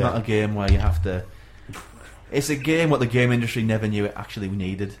to it. It's not a game where you have to. It's a game what the game industry never knew it actually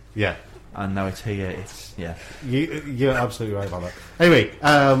needed. Yeah. And now it's here. You're absolutely right about that. Anyway,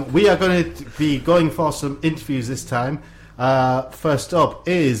 we are going to be going for some interviews this time. First up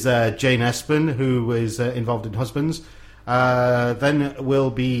is Jane Espen, who is involved in Husbands. Then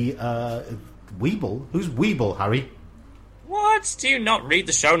will be Weeble. Who's Weeble, Harry? What? Do you not read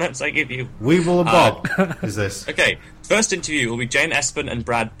the show notes I give you? Weeble and Bob is this. Okay, first interview will be Jane Espen and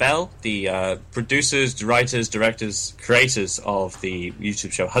Brad Bell, the producers, writers, directors, creators of the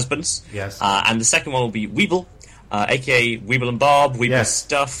YouTube show Husbands. Yes. And the second one will be Weeble, a.k.a. Weeble and Bob, Weeble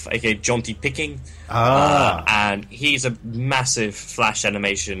Stuff, a.k.a. Jaunty Picking. And he's a massive Flash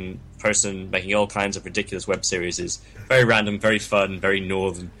animation person making all kinds of ridiculous web series. Very random, very fun, very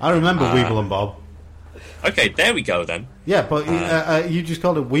northern. I remember Weeble and Bob. Okay, there we go then. Yeah, but you just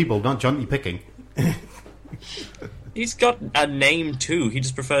called it Weeble, not Jaunty Picking. He's got a name too. He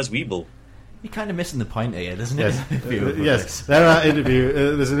just prefers Weeble. You're kind of missing the point here, doesn't it? Yes,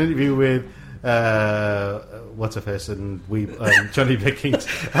 there's an interview with what's her face and Johnny Pickings.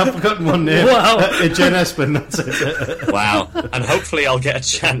 I've forgotten one name. Wow. Jane Espen, that's it. Wow. And hopefully I'll get a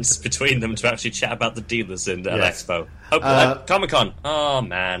chance between them to actually chat about the dealers in Expo. Comic-Con. Oh,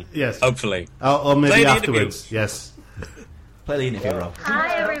 man. Yes. Hopefully. Or maybe Play the afterwards. interview. Yes. Play the interview, Rob.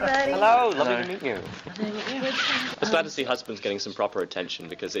 Hi, everybody. Hello, lovely to meet you. I was glad to see Husbands getting some proper attention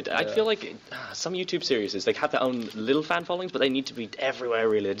because I feel like some YouTube series they have their own little fan followings, but they need to be everywhere.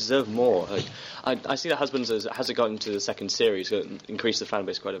 Really, they deserve more. Like, I see that Husbands has it gotten to the second series, increased the fan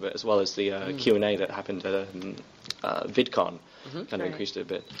base quite a bit, as well as the Q&A that happened at VidCon, kind of increased it a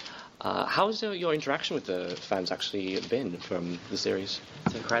bit. How's your interaction with the fans actually been from the series?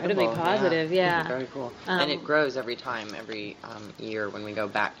 It's incredible. Incredibly positive, yeah. Very cool. And it grows every time, every year when we go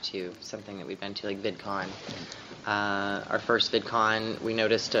back to something that we've been to, like VidCon. Our first VidCon, we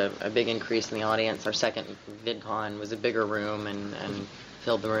noticed a big increase in the audience. Our second VidCon was a bigger room and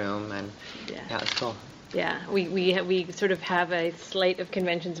filled the room, and yeah, it was cool. Yeah, we sort of have a slate of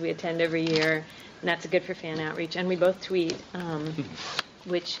conventions we attend every year, and that's good for fan outreach. And we both tweet,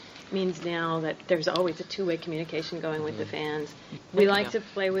 which means now that there's always a two-way communication going with the fans. We like to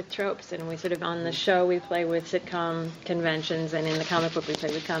play with tropes, and we sort of, on the show, we play with sitcom conventions, and in the comic book, we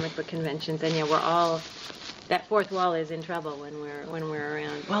play with comic book conventions, and we're all, that fourth wall is in trouble when we're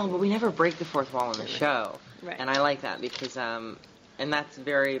around. Well, but we never break the fourth wall in the show. Right. And I like that because, and that's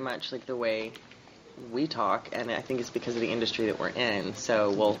very much like the way we talk, and I think it's because of the industry that we're in.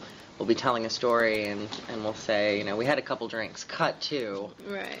 So we'll be telling a story, and we'll say, we had a couple drinks, cut to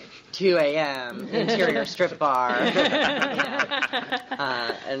 2 a.m., interior strip bar.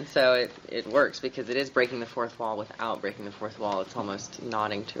 And so it works because it is breaking the fourth wall without breaking the fourth wall. It's almost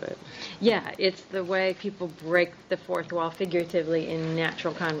nodding to it. Yeah, it's the way people break the fourth wall figuratively in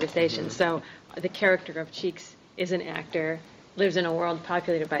natural conversation. So the character of Cheeks is an actor, lives in a world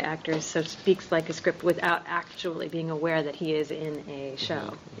populated by actors, so speaks like a script without actually being aware that he is in a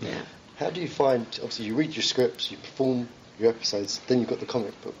show. Yeah. How do you find, obviously you read your scripts, you perform your episodes, then you've got the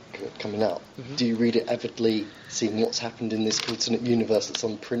comic book coming out. Do you read it avidly, seeing what's happened in this alternate universe that's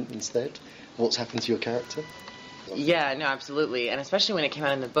on print instead? What's happened to your character? Yeah, no, absolutely. And especially when it came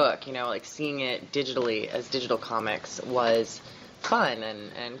out in the book, like seeing it digitally as digital comics was fun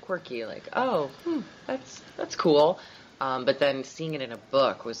and quirky, like, that's cool. But then seeing it in a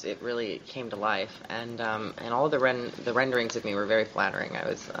book it really came to life, and all of the renderings of me were very flattering. I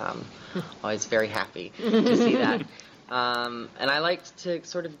was always very happy to see that, and I liked to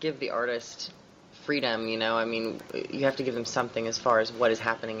sort of give the artist freedom. I mean, you have to give them something as far as what is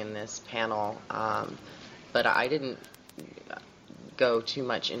happening in this panel, but I didn't go too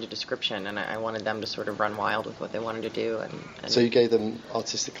much into description, and I wanted them to sort of run wild with what they wanted to do. And so you gave them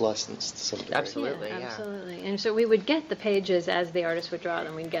artistic license to some degree? Absolutely, yeah. Absolutely. And so we would get the pages as the artist would draw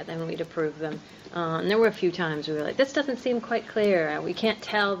them. We'd get them and we'd approve them. And there were a few times we were like, this doesn't seem quite clear. We can't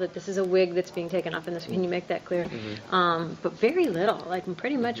tell that this is a wig that's being taken off in this. Can you make that clear? But very little. Like,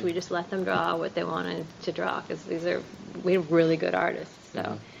 pretty much we just let them draw what they wanted to draw, because we have really good artists.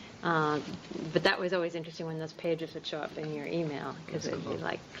 So. But that was always interesting when those pages would show up in your email, because it would be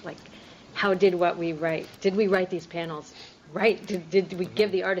like, how did what we write? Did we write these panels right? Did we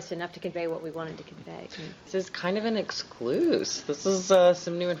give the artist enough to convey what we wanted to convey? This is kind of an exclusive. This is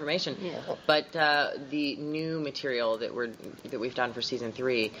some new information. Yeah. But the new material that we've done for season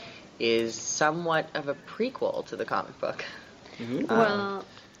 3 is somewhat of a prequel to the comic book. Well.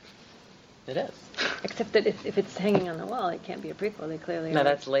 It is. Except that if it's hanging on the wall, it can't be a prequel. They clearly No,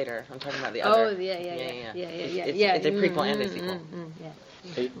 that's later. I'm talking about the other. Oh, yeah. It's a prequel and a sequel.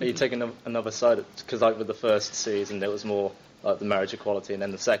 Are you taking another side? Because with the first season, there was more like the marriage equality, and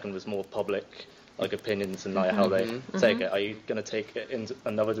then the second was more public, opinions and how they take it. Are you going to take it in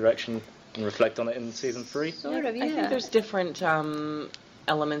another direction and reflect on it in season 3? Sort of, yeah. I think there's different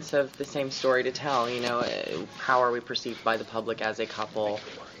elements of the same story to tell. How are we perceived by the public as a couple?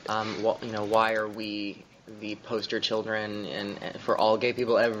 Why are we the poster children and for all gay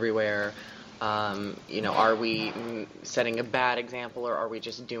people everywhere? Are we setting a bad example, or are we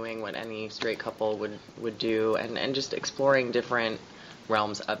just doing what any straight couple would do? And just exploring different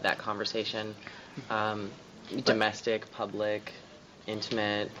realms of that conversation. Domestic, public,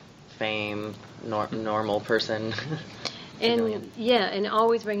 intimate, fame, normal person. And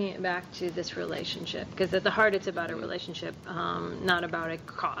always bringing it back to this relationship, because at the heart it's about a relationship, not about a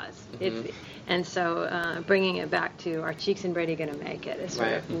cause. And so bringing it back to, are Cheeks and Brady going to make it is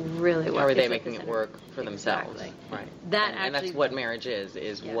sort of really what. How are they making it work for themselves? Exactly. Right. And that's what marriage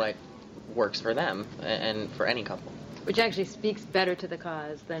is what works for them and for any couple. Which actually speaks better to the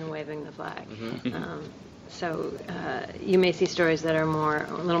cause than waving the flag. So you may see stories that are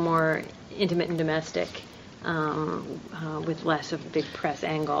a little more intimate and domestic, with less of a big press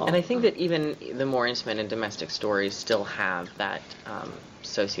angle. And I think that even the more intimate and domestic stories still have that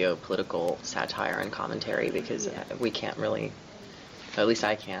socio-political satire and commentary, because we can't really, at least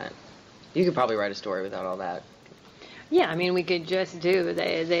I can't. You could probably write a story without all that. Yeah, I mean, we could just do,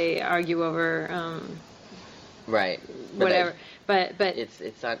 they argue over... right. Whatever. But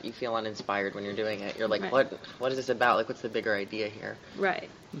it's not, you feel uninspired when you're doing it. You're like, what is this about? Like, what's the bigger idea here? Right.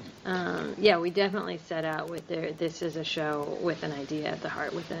 We definitely set out with this is a show with an idea at the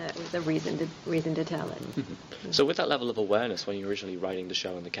heart, with a reason to tell it. So with that level of awareness, when you were originally writing the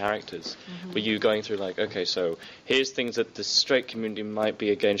show and the characters, were you going through like, okay, so here's things that the straight community might be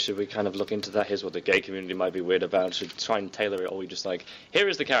against, should we kind of look into that? Here's what the gay community might be weird about, should try and tailor it, or we just like, here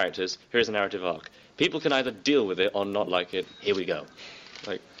is the characters, here's a narrative arc. People can either deal with it or not like it. Here we go.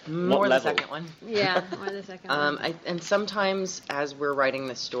 Like, more what the level? second one. Yeah, more the second one. And sometimes, as we're writing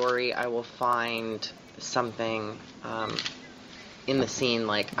the story, I will find something in the scene,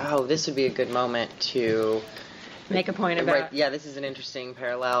 like, oh, this would be a good moment to make a point about. Right, this is an interesting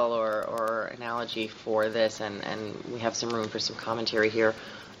parallel or analogy for this, and we have some room for some commentary here.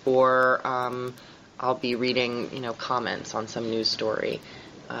 Or I'll be reading, comments on some news story.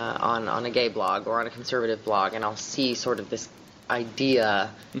 On a gay blog or on a conservative blog, and I'll see sort of this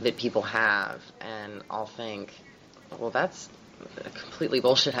idea that people have, and I'll think, well, that's a completely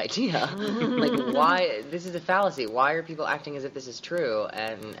bullshit idea. Like, why? This is a fallacy. Why are people acting as if this is true?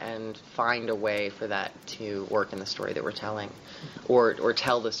 And find a way for that to work in the story that we're telling, or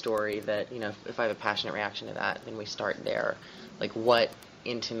tell the story that, if I have a passionate reaction to that, then we start there. Like, what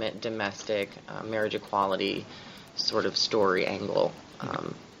intimate, domestic, marriage equality sort of story angle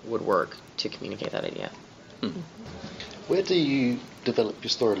would work to communicate that idea. Where do you develop your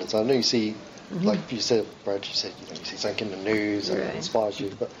storylines? I know you see, like you said, Brad, you said you see something in the news and it inspires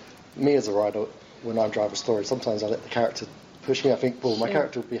you, but me as a writer, when I drive a story, sometimes I let the character push me. I think, well, my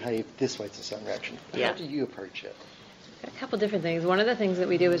character will behave this way to a certain reaction. How do you approach it? A couple different things. One of the things that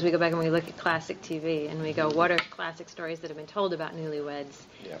we do is we go back and we look at classic TV and we go, what are classic stories that have been told about newlyweds?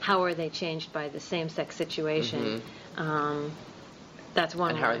 How are they changed by the same-sex situation? That's one.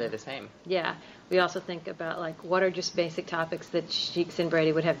 And how are they the same? Yeah. We also think about, like, what are just basic topics that Cheeks and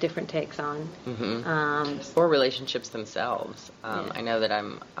Brady would have different takes on. Or relationships themselves. I know that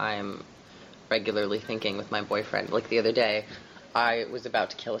I'm regularly thinking with my boyfriend. Like, the other day, I was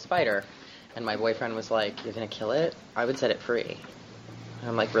about to kill a spider, and my boyfriend was like, you're going to kill it? I would set it free. And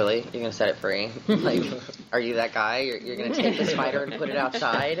I'm like, really? You're going to set it free? Like, are you that guy? You're going to take the spider and put it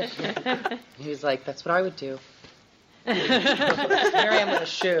outside? And he was like, that's what I would do. Here I am with a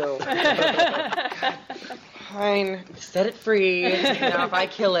shoe. Fine, set it free. Now, if I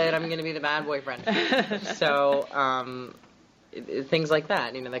kill it, I'm going to be the bad boyfriend. So, things like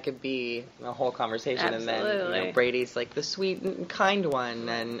that, that could be a whole conversation. Absolutely. And then Brady's like the sweet and kind one,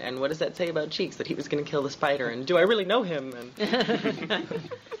 and what does that say about Cheeks, that he was going to kill the spider, and do I really know him? And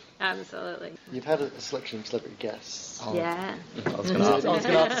Absolutely. You've had a selection of celebrity guests. Yeah. I was going to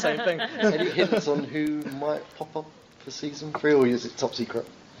ask the same thing. Any hints on who might pop up for season 3, or is it top secret?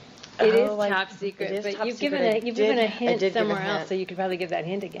 It is top secret, but you've given a hint somewhere else, so you could probably give that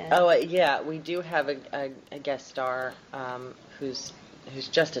hint again. Oh, yeah, we do have a guest star who's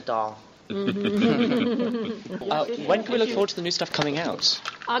just a doll. When can we look forward to the new stuff coming out?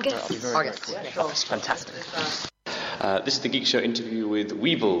 August. Yeah, sure. That's fantastic. This is the Geek Show interview with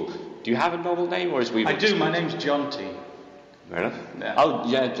Weeble. Do you have a normal name, or is Weeble? I do. My name's John T. Fair enough. Yeah. Oh,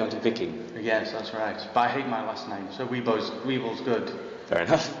 yeah, John T. Viking. Yes, that's right. But I hate my last name, so Weeble's good. Fair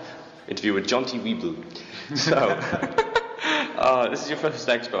enough. Interview with John T. Weeble. So, This is your first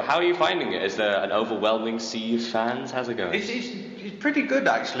expo. How are you finding it? Is there an overwhelming sea of fans? How's it going? It's pretty good,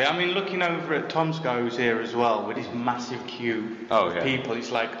 actually. I mean, looking over at Tom's goes here as well, with his massive queue of people,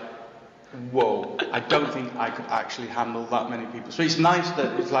 it's like, whoa, I don't think I could actually handle that many people. So it's nice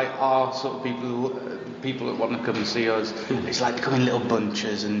that it's like our sort of people that want to come and see us, it's like they come in little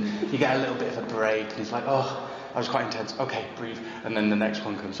bunches and you get a little bit of a break and it's like, oh, I was quite intense, okay, breathe, and then the next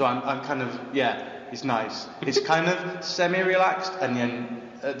one comes. So I'm kind of, it's nice. It's kind of semi-relaxed and then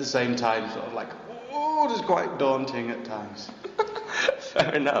at the same time sort of like, oh, it's quite daunting at times.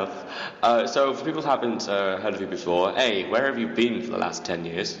 Fair enough. So for people who haven't heard of you before, A, where have you been for the last 10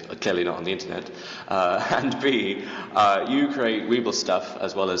 years? Clearly not on the internet. And B, you create Weeble Stuff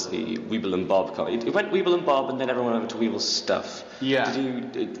as well as the Weeble and Bob. It went Weeble and Bob and then everyone went over to Weeble Stuff. Yeah.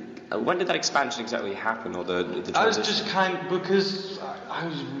 When did that expansion exactly happen, or the transition? I was just because I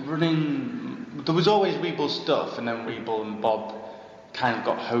was running. There was always Weeble Stuff, and then Weeble and Bob kind of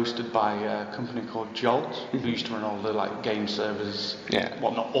got hosted by a company called Jolt, who used to run all the game servers. Yeah.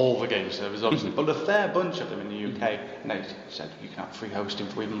 Well, not all the game servers, obviously, but a fair bunch of them in the UK. And they said you can have free hosting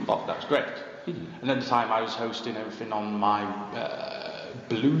for Weeble and Bob. That's great. And at the time, I was hosting everything on my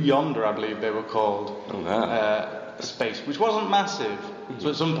Blue Yonder, I believe they were called. Oh wow. Space, which wasn't massive. So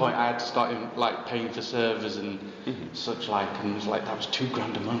at some point I had to start paying for servers and such like, and it was like that was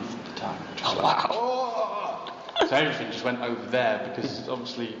 £2,000 a month at the time. Wow. So everything just went over there because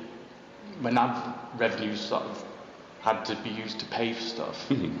obviously when ad revenues sort of had to be used to pay for stuff,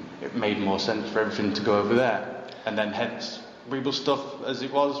 it made more sense for everything to go over there. And then hence Weeble Stuff as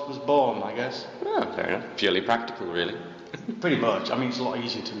it was born, I guess. Oh, fair enough. Purely practical, really. Pretty much. I mean, it's a lot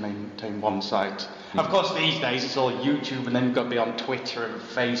easier to maintain one site. Of course, these days it's all YouTube, and then you've got to be on Twitter and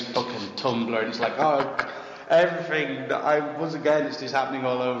Facebook and Tumblr, and it's like, everything that I was against is happening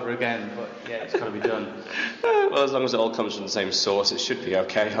all over again. But yeah, it's got to be done. Well, as long as it all comes from the same source, it should be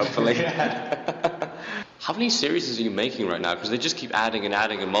okay, hopefully. How many series are you making right now? Because they just keep adding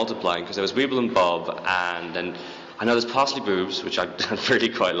and multiplying. Because there was Weeble and Bob, and then I know there's Parsley Boobs, which I really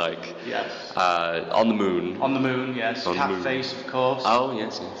quite like. Yes. On the Moon. On the Moon, yes. Cat Face, of course. Oh,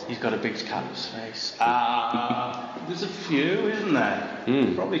 yes. He's got a big cat's face. There's a few, isn't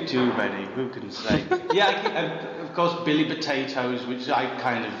there? Probably too many, who can say? Of course, Billy Potatoes, which I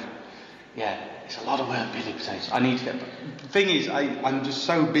kind of... Yeah, it's a lot of work, Billy Potatoes. I need to get... The thing is, I'm just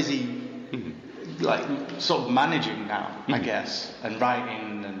so busy, sort of managing now, I guess, and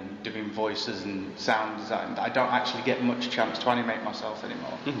writing and doing voices and sound design. I don't actually get much chance to animate myself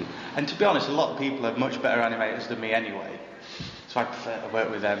anymore. And to be honest, a lot of people are much better animators than me anyway, so I prefer to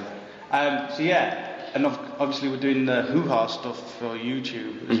work with them. And obviously we're doing the hoo-ha stuff for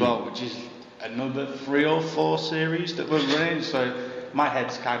YouTube as well, which is another 3 or 4 series that we're running, so my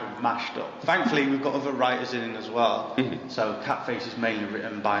head's kind of mashed up. Thankfully, we've got other writers in as well. So Catface is mainly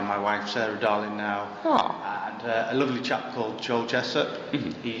written by my wife, Sarah Darling, now. And a lovely chap called Joel Jessup.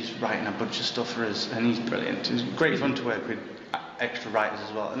 He's writing a bunch of stuff for us, and he's brilliant. It's great fun to work with extra writers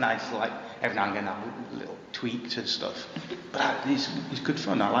as well. And nice, every now and again, have a little tweak to stuff. But it's good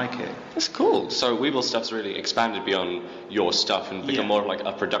fun, I like it. That's cool. So Weeble Stuff's really expanded beyond your stuff and become more of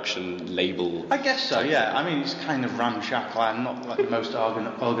a production label. I guess so, yeah. I mean, it's kind of ramshackle. I'm not the most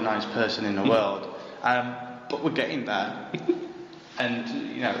organised person in the world. But we're getting there.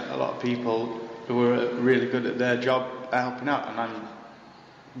 And, a lot of people who are really good at their job are helping out, and I'm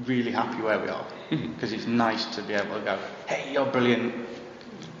really happy where we are. Because it's nice to be able to go, hey, you're brilliant,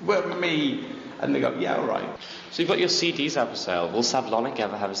 work with me. And they go, yeah, all right. So you've got your CDs out for sale. Will Savlonic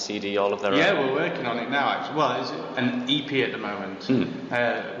ever have a CD all of their own? Yeah, we're working on it now, actually. Well, it's an EP at the moment.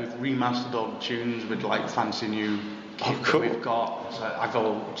 We've remastered all the tunes with fancy new kit that we've got. So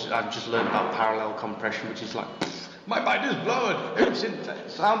I've just learned about parallel compression, which is my mind is blown. It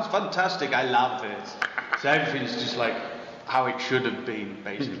sounds fantastic. I love it. So everything's just how it should have been,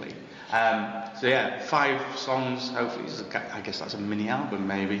 basically. 5 songs, hopefully. I guess that's a mini album,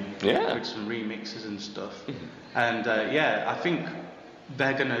 maybe. Yeah. With some remixes and stuff. And I think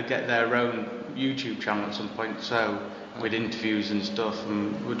they're going to get their own YouTube channel at some point, so with interviews and stuff,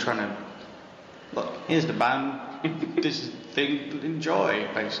 and we're trying to look, here's the band, this is the thing, enjoy,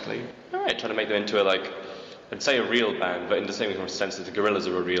 basically. Alright, trying to make them into I'd say a real band, but in the same sense that the Gorillaz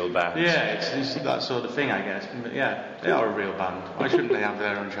are a real band. Yeah, it's that sort of thing, I guess. But yeah, they are a real band. Why shouldn't they have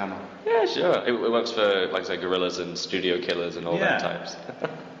their own channel? Yeah, sure. It works for, say, Gorillaz and Studio Killers and all that types.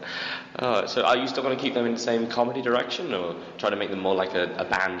 So are you still going to keep them in the same comedy direction, or try to make them more like a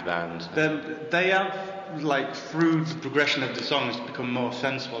band? They have, through the progression of the songs, become more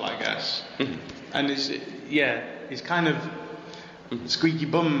sensible, I guess. And it's kind of squeaky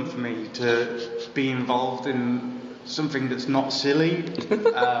bum for me to be involved in something that's not silly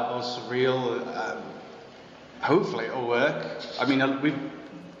or surreal. Hopefully it'll work. I mean,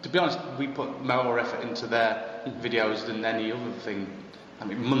 to be honest, we put more effort into their videos than any other thing. I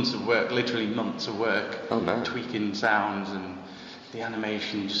mean, months of work, literally months of work. Oh, man. Tweaking sounds and the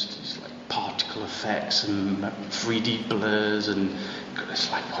animation, just like particle effects and 3D blurs, and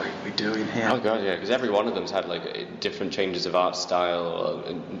it's like, what are we doing here? Oh god, yeah, because every one of them's had like different changes of art style,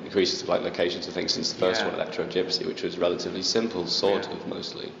 increases of like locations and things since the first one, Electro Gypsy, which was relatively simple, sort of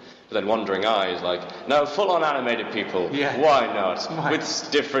mostly. But then Wandering Eye is like, no, full-on animated people. Yeah. Why not? With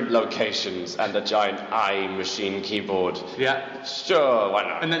different locations and a giant eye machine keyboard. Yeah. Sure, why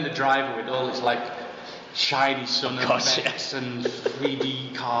not? And then the driver with all its like shiny sun effects and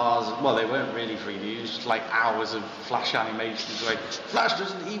 3D cars. Well, they weren't really 3D. It was just like hours of Flash animations. Like, Flash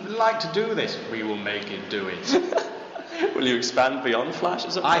doesn't even like to do this. We will make it do it. Will you expand beyond Flash?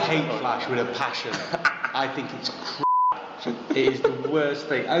 I hate Flash with a passion. I think it's crap. It is the worst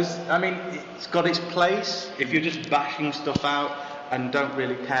thing. I mean, it's got its place if you're just bashing stuff out and don't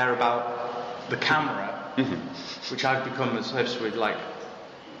really care about the camera, which I've become obsessed with. Like,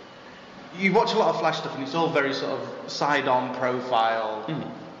 you watch a lot of Flash stuff and it's all very sort of side-on profile,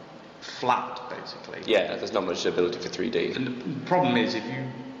 flat, basically. Yeah, there's not much ability for 3D. And the problem is, if you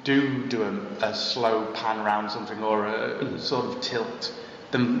do a slow pan around something or a sort of tilt,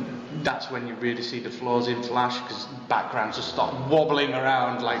 then that's when you really see the flaws in Flash, because backgrounds just start wobbling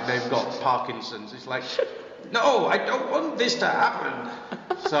around like they've got Parkinson's. It's like, no, I don't want this to happen.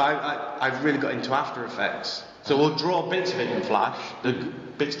 So I've really got into After Effects. So we'll draw bits of it in Flash, the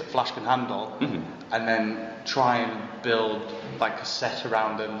bits that Flash can handle, and then try and build like a set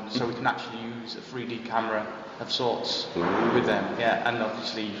around them so we can actually use a 3D camera of sorts with them. Yeah, and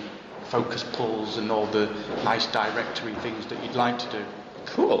obviously focus pulls and all the nice directory things that you'd like to do.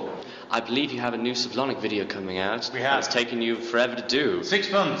 Cool. I believe you have a new Sublonic video coming out. We have. It's taken you forever to do.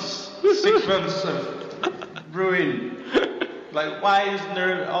 6 months. 6 months of ruin. Like, why isn't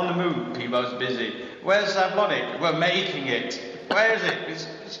there on the move? Peebo's busy. Where's Sublonic? We're making it. Where is it? It's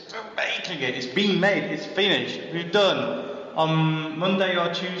still making it. It's being made. It's finished. We're done. On Monday or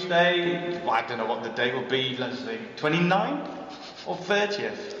Tuesday, well, I don't know what the date will be, let's see, 29th or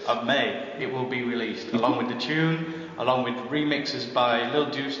 30th of May, it will be released, along with the tune, along with remixes by Lil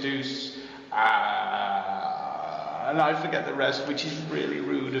Deuce Deuce, and I forget the rest, which is really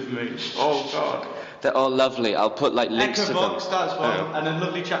rude of me. Oh, God. They're all lovely. I'll put like links to them. Echo that's one, and a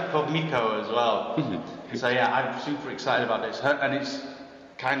lovely chap called Miko as well. So yeah, I'm super excited about this, and it's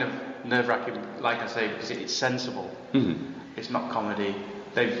kind of nerve-wracking, like I say, because it's sensible. It's not comedy.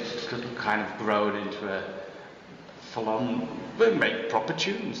 They've kind of grown into a full-on, we make proper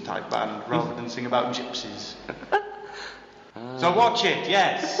tunes type band rather than sing about gypsies. So watch it,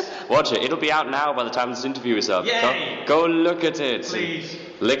 yes. Watch it. It'll be out now by the time this interview is up. Yay! Go look at it. Please.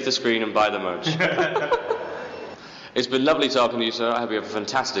 Lick the screen and buy the merch. It's been lovely talking to you, sir. I hope you have a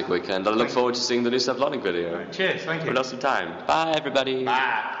fantastic weekend. I look forward to seeing the new Sublonic video. Right, cheers, thank you. We'll have some time. Bye, everybody.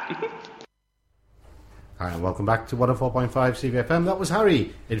 Bye. Hi, and welcome back to 104.5 CVFM. That was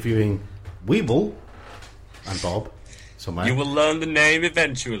Harry interviewing Weeble and Bob somewhere. You will learn the name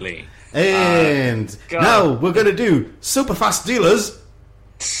eventually. And now we're going to do super fast dealers.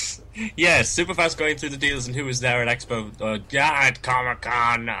 Yes, super fast going through the dealers and who was there at Expo. At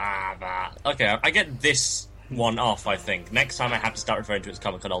Comic-Con. Okay, I get this one off, I think. Next time I have to start referring to it as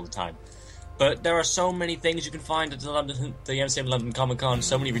Comic-Con all the time. But there are so many things you can find at the MCM London Comic-Con,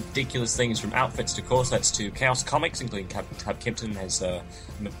 so many ridiculous things, from outfits to corsets to Chaos Comics, including Tab Kimpton has a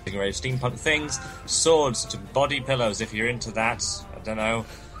big array of steampunk things, swords to body pillows, if you're into that, I don't know,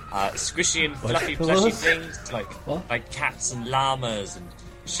 squishy and fluffy fleshy things, like cats and llamas, and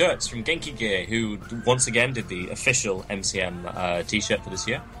shirts from Genki Gear, who once again did the official MCM t-shirt for this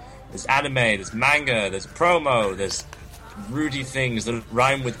year. There's anime, there's manga, there's promo, there's Rudy things that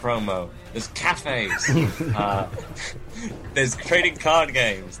rhyme with promo. There's cafes. There's trading card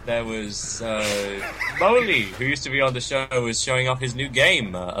games. There was Moley, who used to be on the show, was showing off his new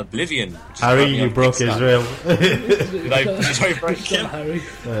game, Oblivion. Harry, you broke Israel. Did I break it? Harry?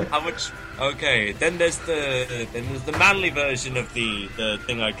 How much? Okay, then there's the manly version of the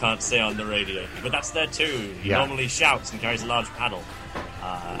thing I can't say on the radio, but that's there too. He normally shouts and carries a large paddle.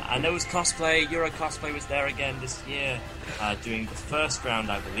 And there was cosplay. Euro Cosplay was there again this year, doing the first round,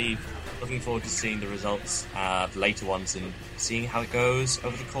 I believe. Looking forward to seeing the results, the later ones, and seeing how it goes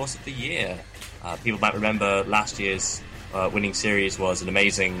over the course of the year. People might remember last year's winning series was an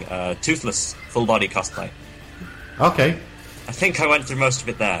amazing Toothless full-body cosplay. Okay. I think I went through most of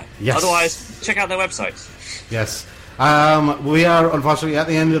it there. Yes. Otherwise, check out their website. Yes. We are unfortunately at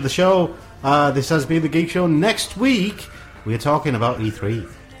the end of the show. This has been the Geek Show. Next week, we're talking about E3.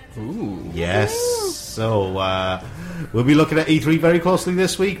 Ooh. Yes. So we'll be looking at E3 very closely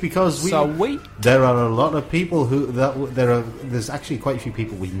this week because there are a lot of people there's actually quite a few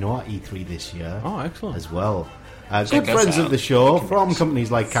people we know at E3 this year. Oh, excellent. As well. Good friends of the show from companies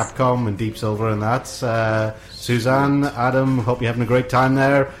like Capcom and Deep Silver and that. Suzanne, Adam, hope you're having a great time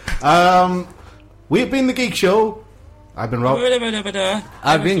there. We've been the Geek Show. I've been Rob.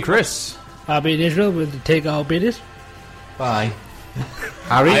 I've been Chris. I've been Israel with the Take Our Bidders. Bye.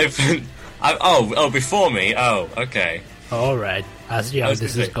 Harry? Before me? Oh, okay. Alright, I see how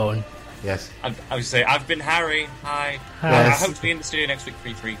this is going. Yes. I would say, I've been Harry. Hi. Yes. I hope to be in the studio next week for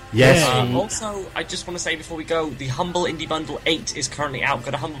E3. Yes. Also, I just want to say before we go, the Humble Indie Bundle 8 is currently out.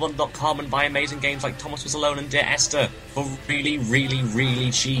 Go to humblebundle.com and buy amazing games like Thomas Was Alone and Dear Esther for really, really, really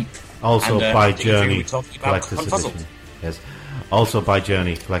cheap. Also by Journey we're talking about Collector's Unpuzzled. Edition. Yes. Also by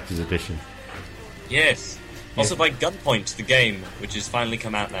Journey Collector's Edition. Yes. Also by Gunpoint, the game, which has finally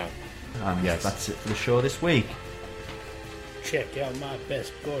come out now. Yes, that's it for the show this week. Check out my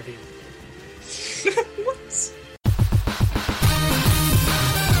best body. What?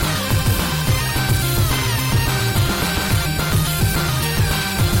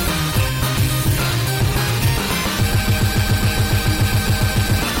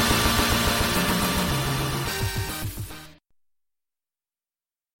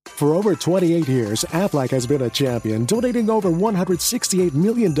 For over 28 years, Aflac has been a champion, donating over $168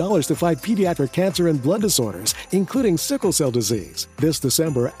 million to fight pediatric cancer and blood disorders, including sickle cell disease. This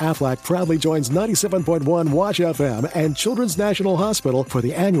December, Aflac proudly joins 97.1 Wash FM and Children's National Hospital for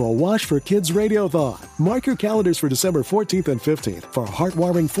the annual Wash for Kids Radiothon. Mark your calendars for December 14th and 15th for a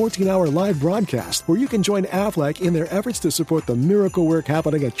heartwarming 14-hour live broadcast where you can join Aflac in their efforts to support the miracle work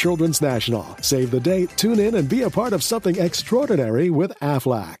happening at Children's National. Save the date, tune in, and be a part of something extraordinary with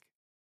Aflac.